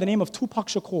man by the name of Tupac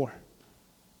Shakur,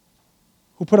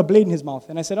 who put a blade in his mouth.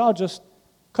 And I said, I'll just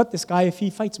cut this guy if he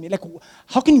fights me. Like,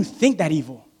 how can you think that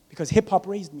evil? Because hip-hop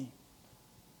raised me.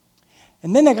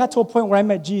 And then I got to a point where I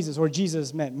met Jesus, or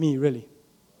Jesus met me, really.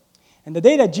 And the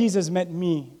day that Jesus met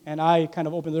me, and I kind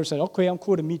of opened the door and said, okay, I'm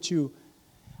cool to meet you,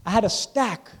 I had a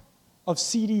stack of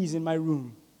CDs in my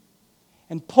room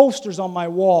and posters on my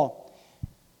wall.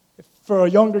 For a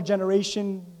younger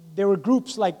generation, there were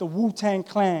groups like the Wu-Tang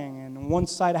Clan, and on one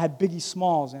side I had Biggie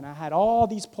Smalls, and I had all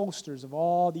these posters of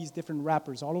all these different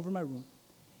rappers all over my room.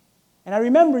 And I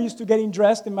remember used to getting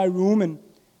dressed in my room, and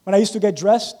when I used to get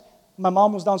dressed, my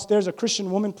mom was downstairs, a Christian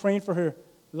woman praying for her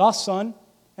lost son,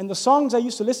 and the songs I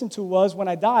used to listen to was, when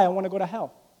I die, I want to go to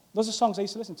hell. Those are songs I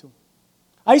used to listen to.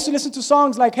 I used to listen to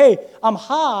songs like, hey, I'm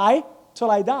high till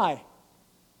I die.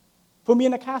 Put me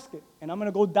in a casket, and I'm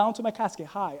going to go down to my casket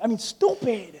high. I mean,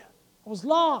 stupid. I was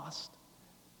lost.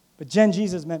 But then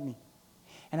Jesus met me.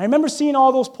 And I remember seeing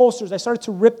all those posters. I started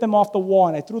to rip them off the wall,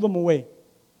 and I threw them away.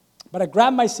 But I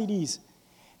grabbed my CDs,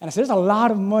 and I said, there's a lot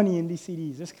of money in these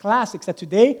CDs. There's classics that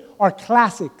today are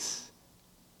classics.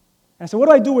 And I said, what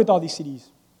do I do with all these CDs?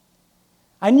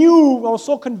 I knew I was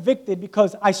so convicted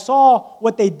because I saw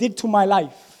what they did to my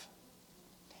life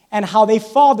and how they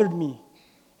fathered me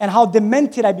and how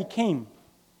demented I became.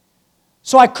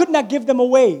 So I could not give them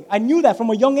away. I knew that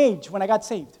from a young age when I got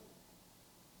saved.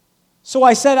 So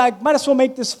I said, I might as well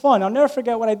make this fun. I'll never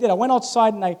forget what I did. I went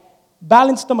outside and I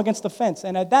balanced them against the fence.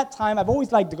 And at that time, I've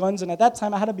always liked guns, and at that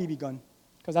time I had a BB gun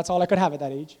because that's all I could have at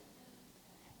that age.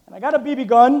 And I got a BB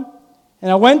gun, and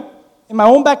I went in my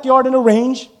own backyard in a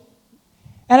range,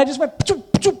 and I just went,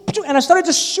 and I started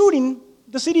just shooting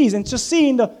the CDs and just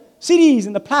seeing the CDs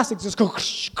and the plastics just go,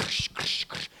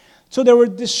 so they were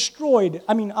destroyed.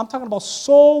 I mean, I'm talking about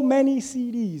so many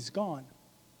CDs gone.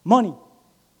 Money.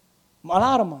 A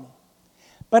lot of money.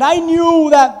 But I knew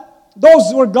that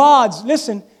those were God's.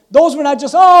 Listen, those were not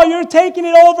just, oh, you're taking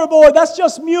it overboard. That's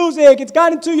just music. It's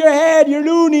got into your head. You're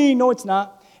loony. No, it's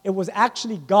not. It was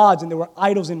actually God's, and there were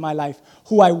idols in my life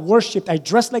who I worshipped. I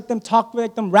dressed like them, talked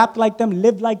like them, rapped like them,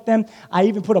 lived like them. I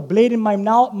even put a blade in my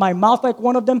mouth like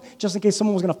one of them, just in case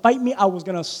someone was going to fight me. I was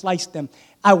going to slice them.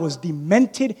 I was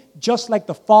demented, just like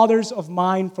the fathers of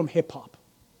mine from hip-hop.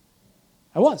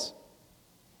 I was.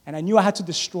 And I knew I had to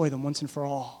destroy them once and for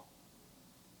all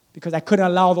because I couldn't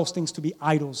allow those things to be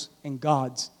idols and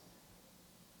gods.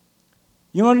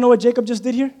 You want to know what Jacob just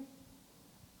did here?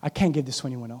 I can't give this to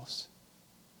anyone else.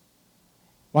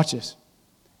 Watch this.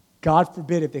 God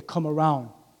forbid if they come around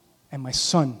and my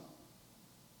son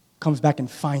comes back and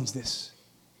finds this.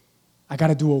 I got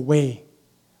to do away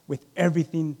with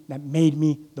everything that made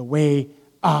me the way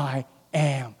I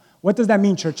am. What does that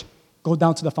mean, church? Go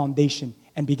down to the foundation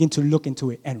and begin to look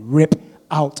into it and rip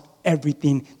out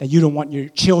everything that you don't want your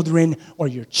children or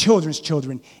your children's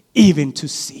children even to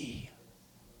see.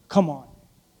 Come on.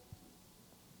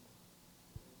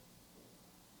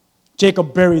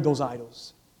 Jacob buried those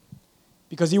idols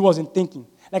because he wasn't thinking.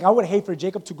 Like, I would hate for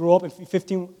Jacob to grow up and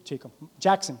 15,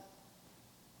 Jackson.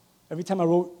 Every time I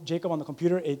wrote Jacob on the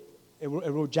computer, it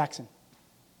wrote Jackson.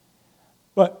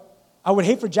 But I would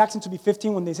hate for Jackson to be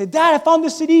 15 when they say, Dad, I found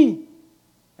this CD. And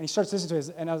he starts listening to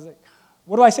it, and I was like,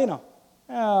 what do I say now?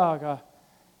 Oh, God.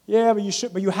 Yeah, but you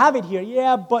should, but you have it here.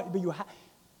 Yeah, but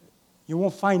you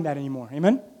won't find that anymore.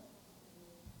 Amen?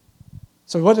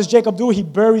 So what does Jacob do? He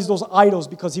buries those idols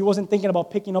because he wasn't thinking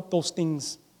about picking up those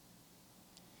things.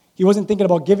 He wasn't thinking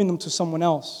about giving them to someone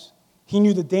else. He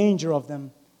knew the danger of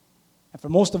them. And for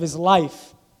most of his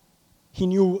life, he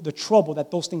knew the trouble that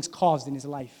those things caused in his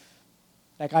life.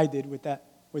 Like I did with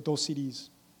those CDs,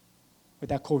 with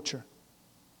that culture,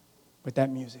 with that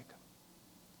music.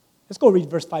 Let's go read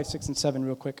verse 5, 6, and 7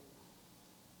 real quick.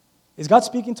 Is God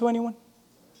speaking to anyone?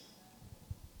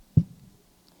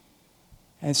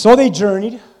 And so they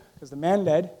journeyed, because the man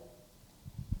led.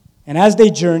 And as they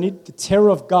journeyed, the terror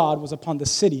of God was upon the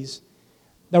cities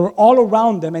that were all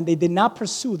around them, and they did not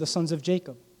pursue the sons of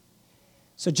Jacob.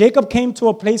 So Jacob came to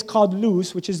a place called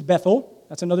Luz, which is Bethel.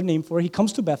 That's another name for it. He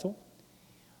comes to Bethel,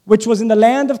 which was in the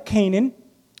land of Canaan,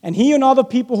 and he and all the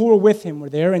people who were with him were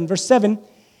there. In verse 7,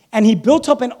 and he built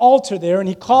up an altar there, and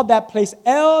he called that place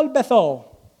El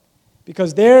Bethel,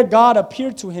 because there God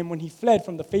appeared to him when he fled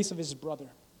from the face of his brother.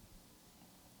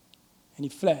 And he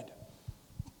fled.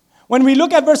 When we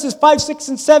look at verses 5, 6,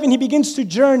 and 7, he begins to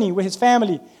journey with his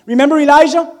family. Remember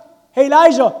Elijah? Hey,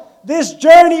 Elijah, this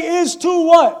journey is to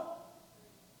what?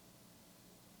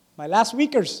 My last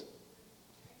weekers.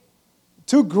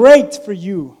 Too great for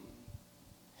you.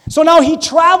 So now he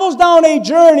travels down a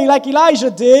journey like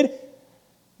Elijah did,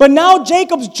 but now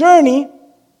Jacob's journey,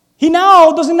 he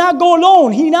now does not go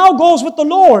alone. He now goes with the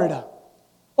Lord.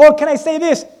 Or can I say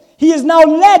this? He is now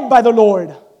led by the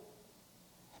Lord.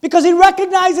 Because he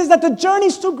recognizes that the journey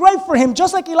is too great for him,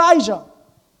 just like Elijah.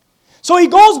 So he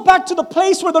goes back to the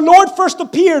place where the Lord first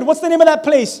appeared. What's the name of that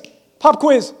place? Pop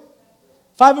quiz.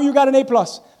 5 of you got an A+.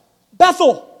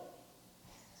 Bethel.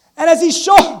 And as he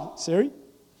shows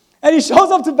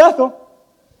up to Bethel,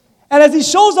 and as he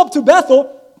shows up to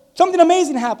Bethel, something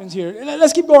amazing happens here.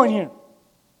 Let's keep going here.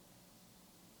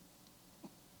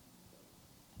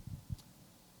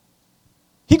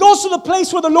 He goes to the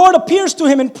place where the Lord appears to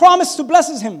him and promises to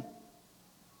bless him.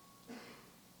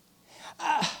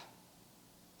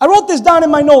 I wrote this down in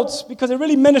my notes because it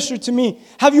really ministered to me.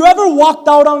 Have you ever walked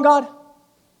out on God?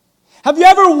 Have you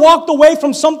ever walked away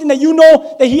from something that you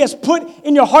know that He has put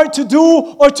in your heart to do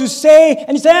or to say,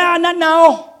 and you say, not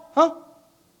now, huh?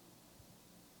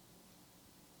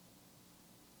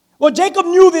 Well, Jacob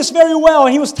knew this very well,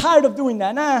 and he was tired of doing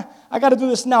that. I got to do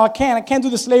this now. I can't do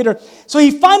this later. So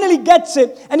he finally gets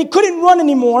it, and he couldn't run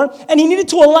anymore, and he needed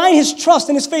to align his trust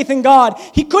and his faith in God.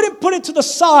 He couldn't put it to the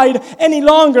side any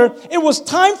longer. It was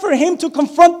time for him to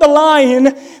confront the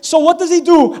lion. So what does he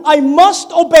do? I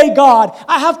must obey God.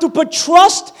 I have to put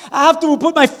trust. I have to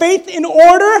put my faith in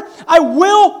order. I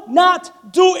will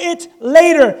not do it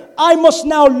later. I must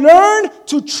now learn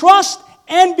to trust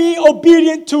and be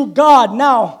obedient to God.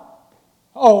 Now,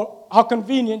 oh, how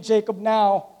convenient, Jacob,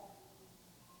 now.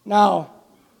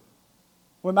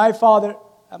 When my father,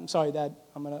 I'm sorry, Dad,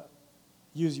 I'm going to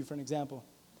use you for an example.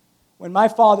 When my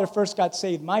father first got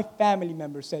saved, my family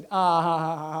members said,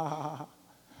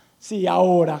 sí,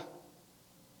 ahora.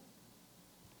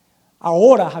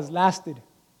 Ahora has lasted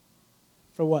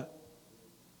for what?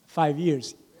 5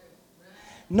 years.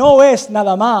 No es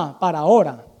nada más para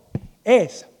ahora,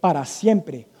 es para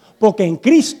siempre. Porque en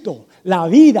Cristo la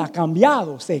vida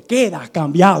cambiado se queda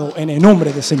cambiado en el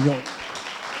nombre del Señor.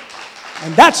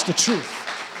 And that's the truth.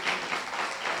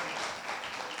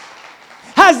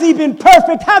 Has He been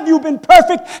perfect? Have you been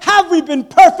perfect? Have we been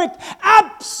perfect?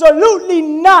 Absolutely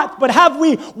not. But have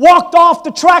we walked off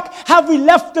the track? Have we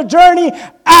left the journey?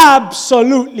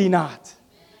 Absolutely not.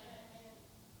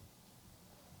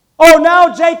 Oh,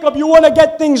 now, Jacob, you want to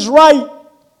get things right.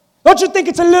 Don't you think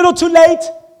it's a little too late?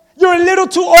 You're a little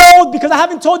too old, because I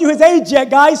haven't told you his age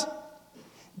yet, guys.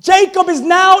 Jacob is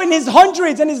now in his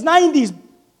hundreds and his 90s.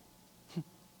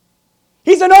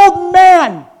 He's an old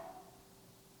man.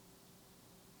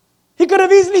 He could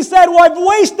have easily said, well, I've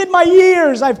wasted my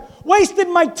years. I've wasted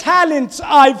my talents.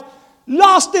 I've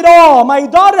lost it all. My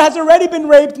daughter has already been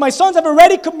raped. My sons have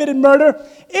already committed murder.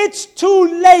 It's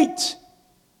too late.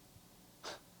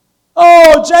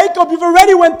 Oh, Jacob, you've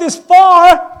already went this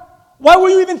far. Why will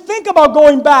you even think about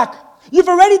going back? You've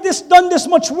already done this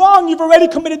much wrong. You've already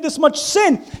committed this much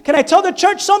sin. Can I tell the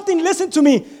church something? Listen to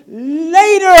me.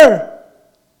 Later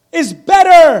is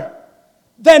better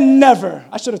than never.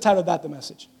 I should have titled that the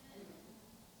message.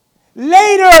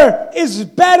 Later is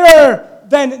better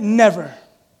than never.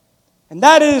 And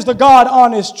that is the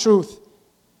God-honest truth.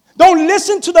 Don't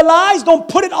listen to the lies. Don't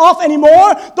put it off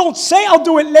anymore. Don't say, I'll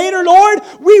do it later, Lord.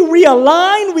 We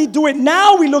realign. We do it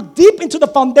now. We look deep into the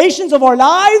foundations of our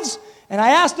lives. And I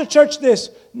ask the church this.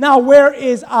 Now, where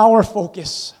is our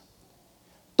focus?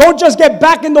 Don't just get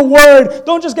back in the Word.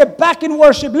 Don't just get back in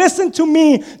worship. Listen to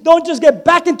me. Don't just get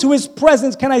back into His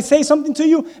presence. Can I say something to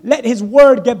you? Let His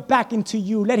Word get back into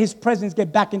you. Let His presence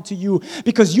get back into you.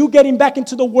 Because you getting back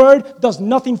into the Word does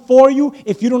nothing for you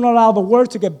if you don't allow the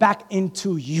Word to get back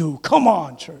into you. Come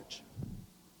on, church.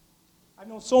 I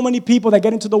know so many people that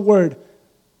get into the Word,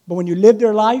 but when you live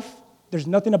their life, there's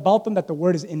nothing about them that the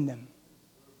Word is in them.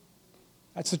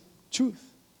 That's the truth.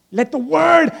 Let the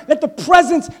Word, let the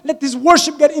presence, let this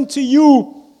worship get into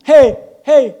you.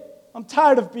 Hey, I'm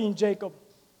tired of being Jacob.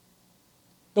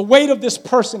 The weight of this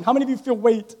person. How many of you feel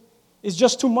weight? is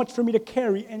just too much for me to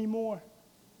carry anymore.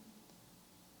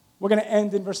 We're going to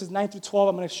end in verses 9 through 12.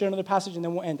 I'm going to share another passage and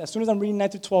then we'll end. As soon as I'm reading 9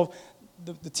 through 12,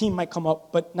 the team might come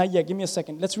up, but not yet. Give me a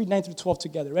second. Let's read 9 through 12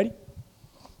 together. Ready?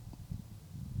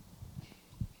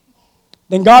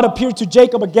 Then God appeared to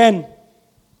Jacob again.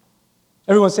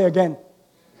 Everyone say again.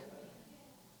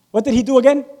 What did he do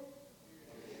again?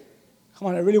 Come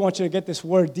on, I really want you to get this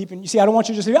word deep. And you see, I don't want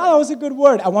you to just say, oh, that was a good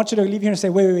word. I want you to leave here and say,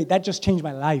 wait, that just changed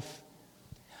my life.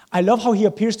 I love how he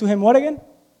appears to him. What again?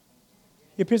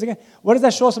 He appears again. What does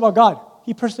that show us about God?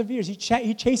 He perseveres. He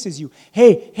chases you.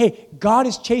 Hey, God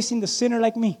is chasing the sinner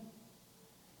like me.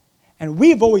 And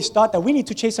we've always thought that we need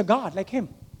to chase a God like him.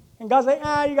 And God's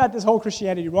like, you got this whole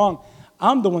Christianity wrong.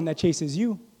 I'm the one that chases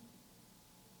you.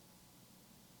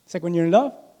 It's like when you're in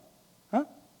love. Huh?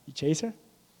 You chase her.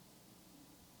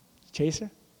 You chase her.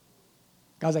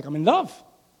 God's like, I'm in love.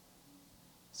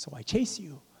 So I chase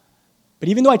you. But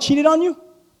even though I cheated on you,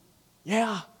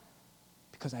 yeah,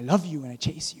 because I love you and I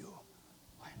chase you.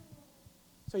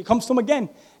 So he comes to him again.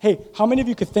 Hey, how many of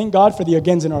you could thank God for the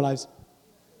agains in our lives?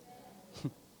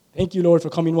 Thank you, Lord, for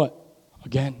coming what?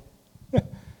 Again. I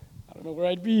don't know where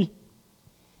I'd be.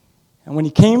 And when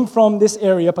he came from this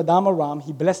area, Padam Aram,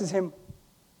 he blesses him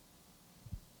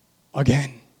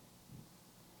again.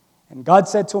 And God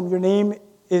said to him, your name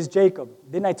is Jacob.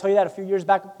 Didn't I tell you that a few years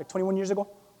back, like 21 years ago?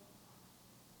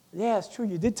 Yeah, it's true.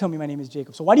 You did tell me my name is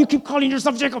Jacob. So why do you keep calling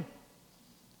yourself Jacob?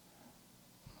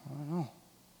 I don't know.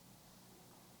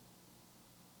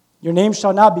 Your name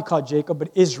shall not be called Jacob,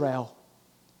 but Israel.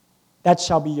 That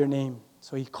shall be your name.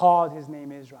 So he called his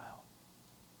name Israel.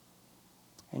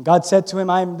 And God said to him,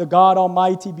 I am the God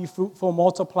Almighty, be fruitful,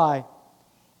 multiply.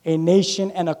 A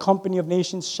nation and a company of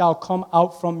nations shall come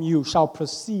out from you, shall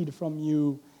proceed from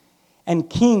you, and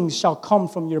kings shall come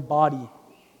from your body.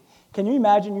 Can you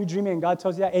imagine you dreaming and God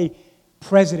tells you that? Hey,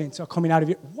 presidents are coming out of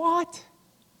your... What?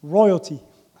 Royalty.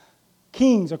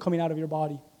 Kings are coming out of your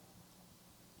body.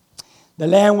 The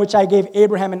land which I gave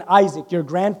Abraham and Isaac, your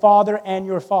grandfather and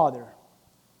your father.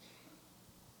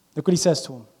 Look what he says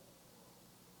to him.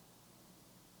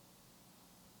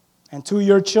 And to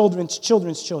your children's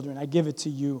children's children, I give it to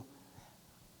you.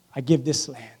 I give this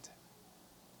land.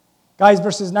 Guys,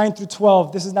 verses 9 through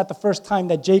 12, this is not the first time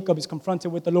that Jacob is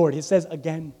confronted with the Lord. He says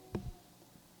again.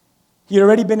 He had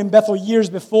already been in Bethel years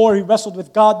before. He wrestled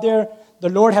with God there. The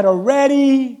Lord had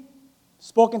already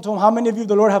spoken to him. How many of you,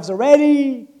 the Lord has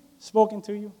already spoken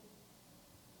to you?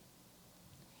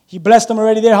 He blessed them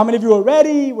already there. How many of you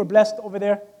already were blessed over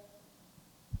there?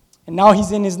 And now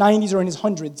he's in his 90s or in his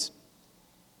hundreds.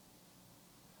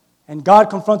 And God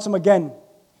confronts him again.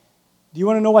 Do you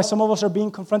want to know why some of us are being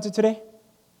confronted today?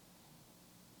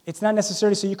 It's not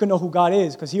necessarily so you can know who God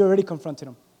is, because he already confronted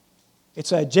him. It's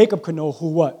so that Jacob could know who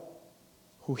what?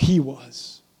 Who he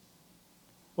was.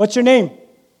 What's your name?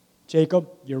 Jacob.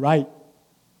 You're right.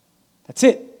 That's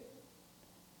it.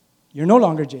 You're no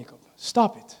longer Jacob.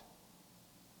 Stop it.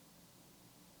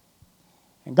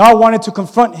 And God wanted to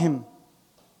confront him.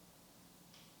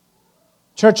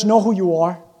 Church, know who you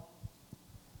are.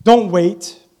 Don't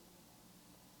wait.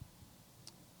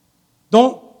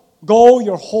 Don't go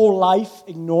your whole life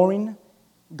ignoring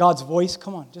God's voice.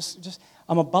 Come on, just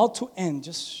I'm about to end.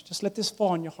 Just let this fall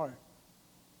on your heart.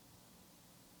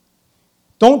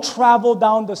 Don't travel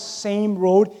down the same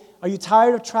road. Are you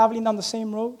tired of traveling down the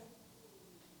same road?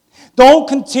 Don't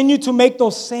continue to make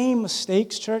those same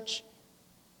mistakes, church.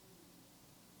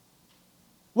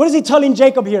 What is he telling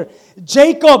Jacob here?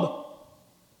 Jacob,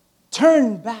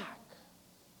 turn back.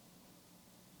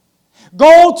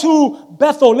 Go to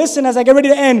Bethel. Listen, as I get ready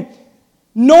to end.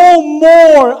 No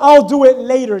more, I'll do it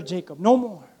later, Jacob. No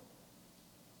more.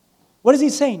 What is he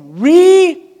saying?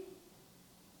 Realign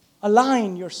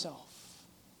yourself.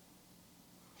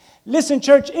 Listen,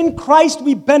 church, in Christ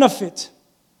we benefit.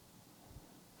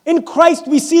 In Christ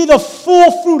we see the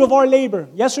full fruit of our labor.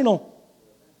 Yes or no?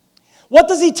 What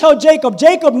does he tell Jacob?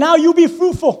 Jacob, now you be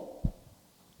fruitful.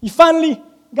 You finally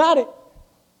got it.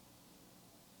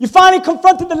 You finally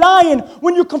confronted the lion.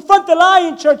 When you confront the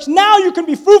lion, church, now you can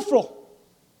be fruitful.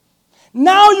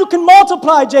 Now you can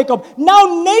multiply, Jacob.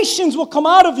 Now nations will come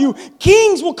out of you.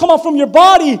 Kings will come out from your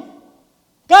body.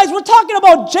 Guys, we're talking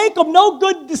about Jacob, no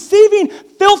good, deceiving,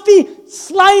 filthy,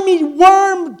 slimy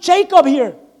worm Jacob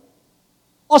here.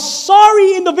 A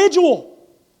sorry individual.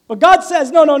 But God says,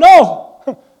 no.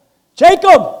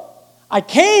 Jacob, I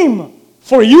came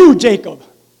for you, Jacob.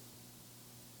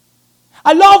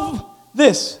 I love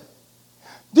this.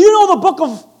 Do you know the book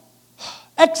of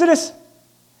Exodus?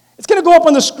 It's going to go up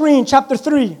on the screen, chapter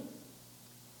 3.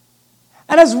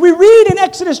 And as we read in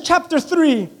Exodus chapter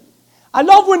 3, I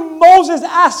love when Moses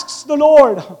asks the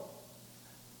Lord,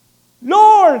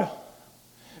 Lord,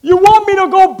 you want me to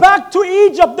go back to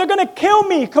Egypt? They're going to kill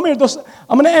me. Come here,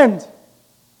 I'm going to end.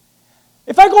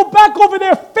 If I go back over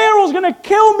there, Pharaoh's going to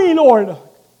kill me, Lord.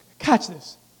 Catch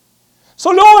this.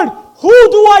 So, Lord, who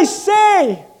do I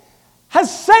say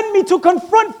has sent me to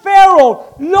confront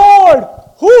Pharaoh? Lord,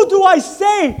 who do I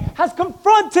say has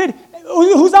confronted,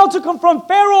 who's out to confront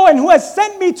Pharaoh and who has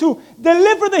sent me to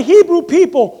deliver the Hebrew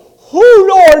people? Who,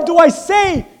 Lord, do I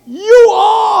say you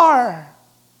are?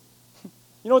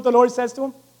 You know what the Lord says to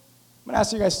him? I'm going to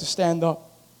ask you guys to stand up.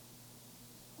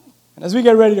 And as we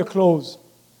get ready to close,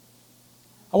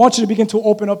 I want you to begin to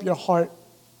open up your heart.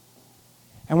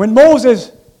 And when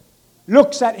Moses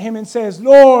looks at him and says,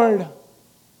 Lord,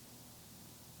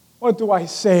 what do I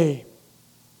say?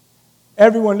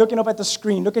 Everyone looking up at the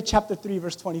screen, look at chapter 3,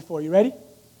 verse 24. You ready?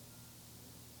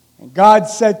 And God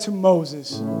said to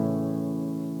Moses,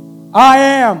 I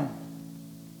am.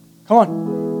 Come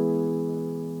on.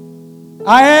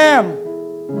 I am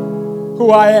who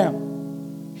I am.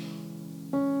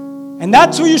 And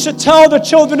that's who you should tell the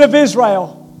children of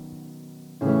Israel.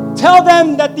 Tell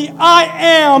them that the I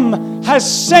am has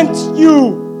sent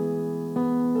you.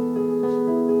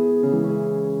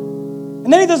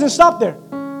 And then he doesn't stop there.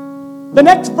 The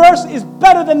next verse is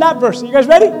better than that verse. Are you guys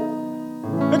ready?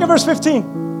 Look at verse 15.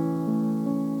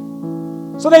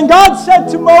 So then God said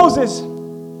to Moses,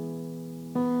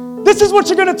 this is what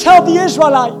you're going to tell the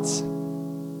Israelites.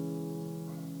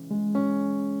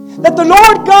 That the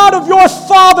Lord God of your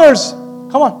fathers,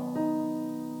 come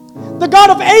on, the God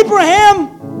of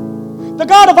Abraham, the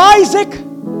God of Isaac,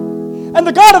 and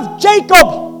the God of Jacob.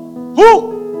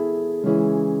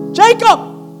 Who? Jacob.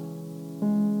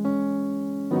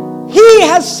 He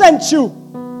has sent you.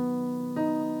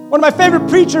 One of my favorite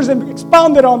preachers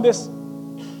expounded on this.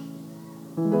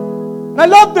 And I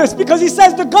love this because he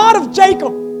says, the God of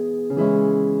Jacob.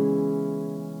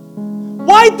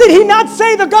 Why did he not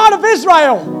say the God of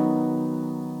Israel?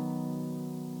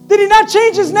 Did he not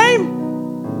change his name?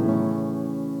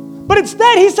 But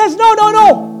instead he says, no.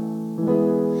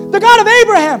 The God of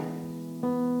Abraham,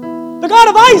 the God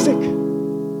of Isaac,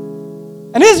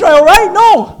 and Israel, right?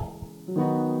 No.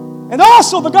 And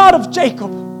also the God of Jacob.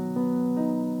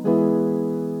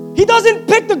 He doesn't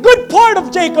pick the good part of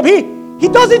Jacob. He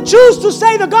doesn't choose to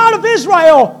say the God of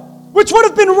Israel, which would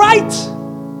have been right.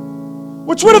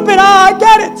 Which would have been, I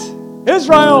get it,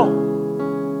 Israel.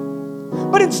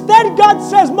 But instead God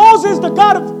says, Moses, the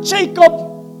God of Jacob.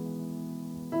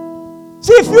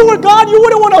 See, if you were God, you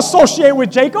wouldn't want to associate with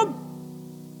Jacob.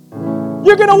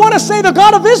 You're going to want to say the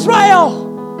God of Israel.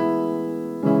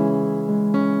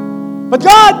 But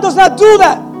God does not do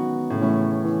that.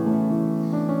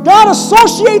 God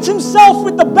associates himself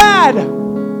with the bad.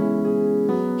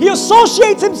 He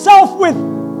associates himself with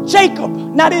Jacob,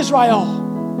 not Israel.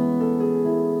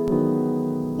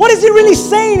 What is he really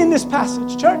saying in this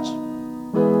passage, church?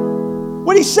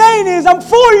 What he's saying is, I'm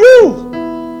for you.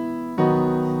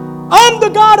 I'm the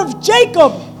God of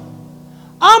Jacob.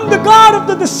 I'm the God of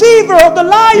the deceiver, of the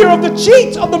liar, of the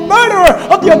cheat, of the murderer,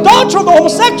 of the adulterer, of the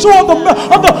homosexual, of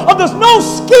the no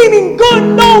scheming good,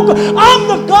 no good. I'm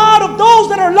the God of those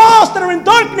that are lost, that are in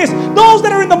darkness, those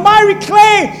that are in the miry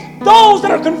clay, those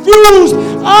that are confused.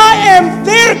 I am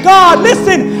their God.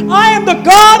 Listen, I am the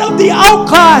God of the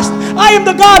outcast. I am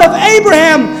the God of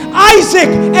Abraham, Isaac,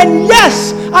 and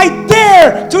yes, I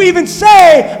dare to even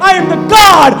say I am the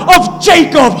God of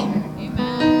Jacob.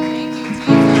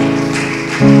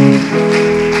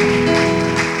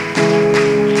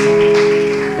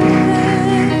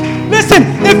 Listen,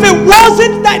 if it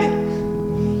wasn't that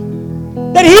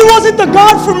he wasn't the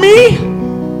God for me,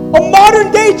 a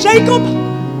modern day Jacob,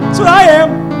 that's what I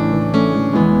am.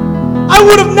 I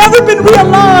would have never been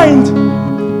realigned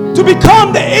to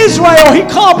become the Israel he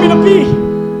called me to be.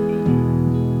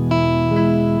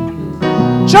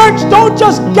 Church, don't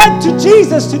just get to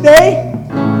Jesus today.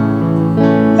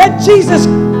 Let Jesus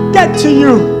get to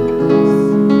you.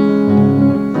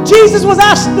 Jesus was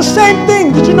asked the same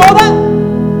thing. Did you know that?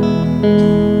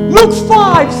 Luke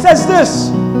 5 says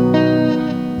this.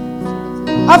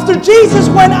 After Jesus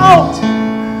went out,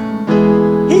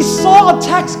 he saw a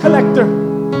tax collector.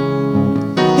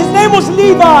 His name was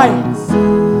Levi.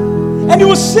 And he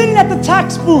was sitting at the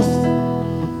tax booth.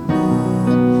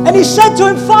 And he said to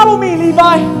him, follow me,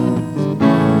 Levi.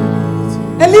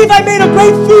 And Levi made a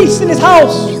great feast in his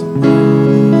house.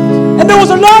 And there was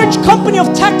a large company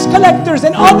of tax collectors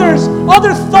and other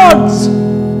thugs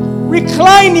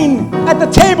reclining at the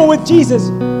table with Jesus.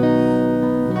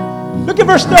 Look at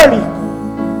verse 30.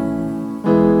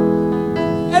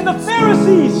 And the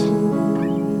Pharisees,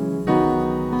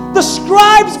 the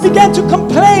scribes began to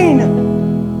complain.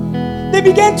 They they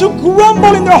began to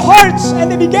grumble in their hearts,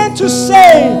 and they began to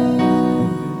say,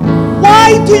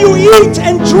 why do you eat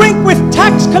and drink with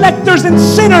tax collectors and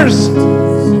sinners?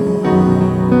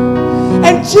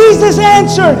 And Jesus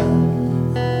answered,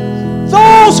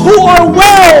 those who are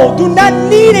well do not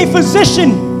need a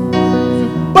physician,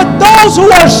 but those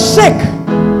who are sick.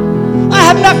 I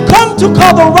have not come to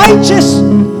call the righteous,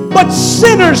 but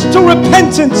sinners to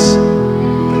repentance.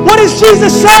 What is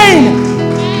Jesus saying?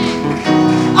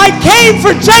 I came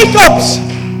for Jacob's.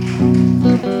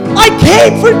 I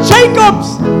came for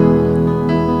Jacob's.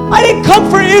 I didn't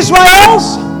come for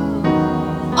Israel's.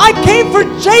 I came for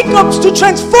Jacob's to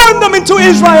transform them into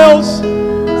Israel's.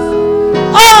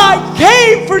 I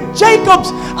came for Jacob's.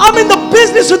 I'm in the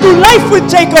business to do life with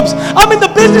Jacob's. I'm in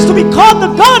the business to be called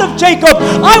the God of Jacob.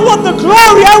 I want the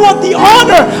glory. I want the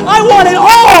honor. I want it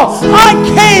all. I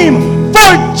came for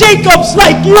Jacob's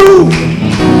like you.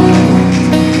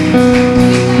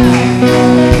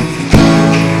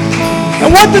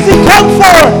 And what does he come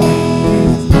for?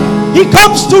 He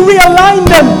comes to realign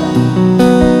them,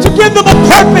 to give them a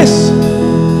purpose,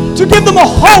 to give them a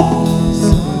hope,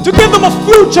 to give them a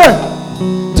future,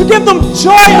 to give them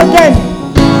joy again.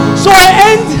 So I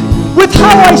end with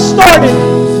how I started.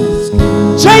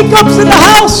 Jacob's in the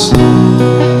house.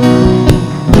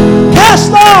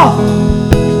 Cast off.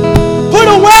 Put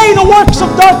away the works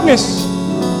of darkness.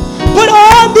 Put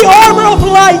on the armor of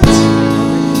light.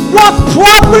 Walk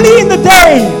properly in the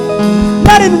day,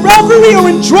 not in revelry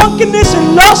or in drunkenness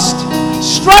and lust,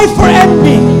 strife or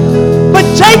envy. But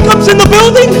Jacob's in the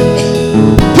building.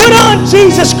 Put on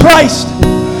Jesus Christ.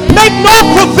 Make no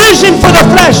provision for the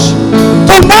flesh.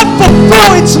 Do not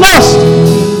fulfill its lust.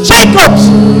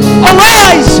 Jacob's,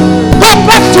 arise. Go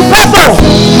back to Bethel.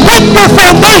 Make your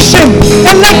foundation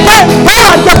and let that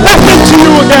God get back into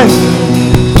you again.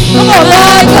 Come on,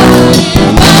 Lord.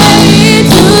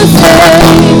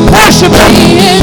 Worship Him.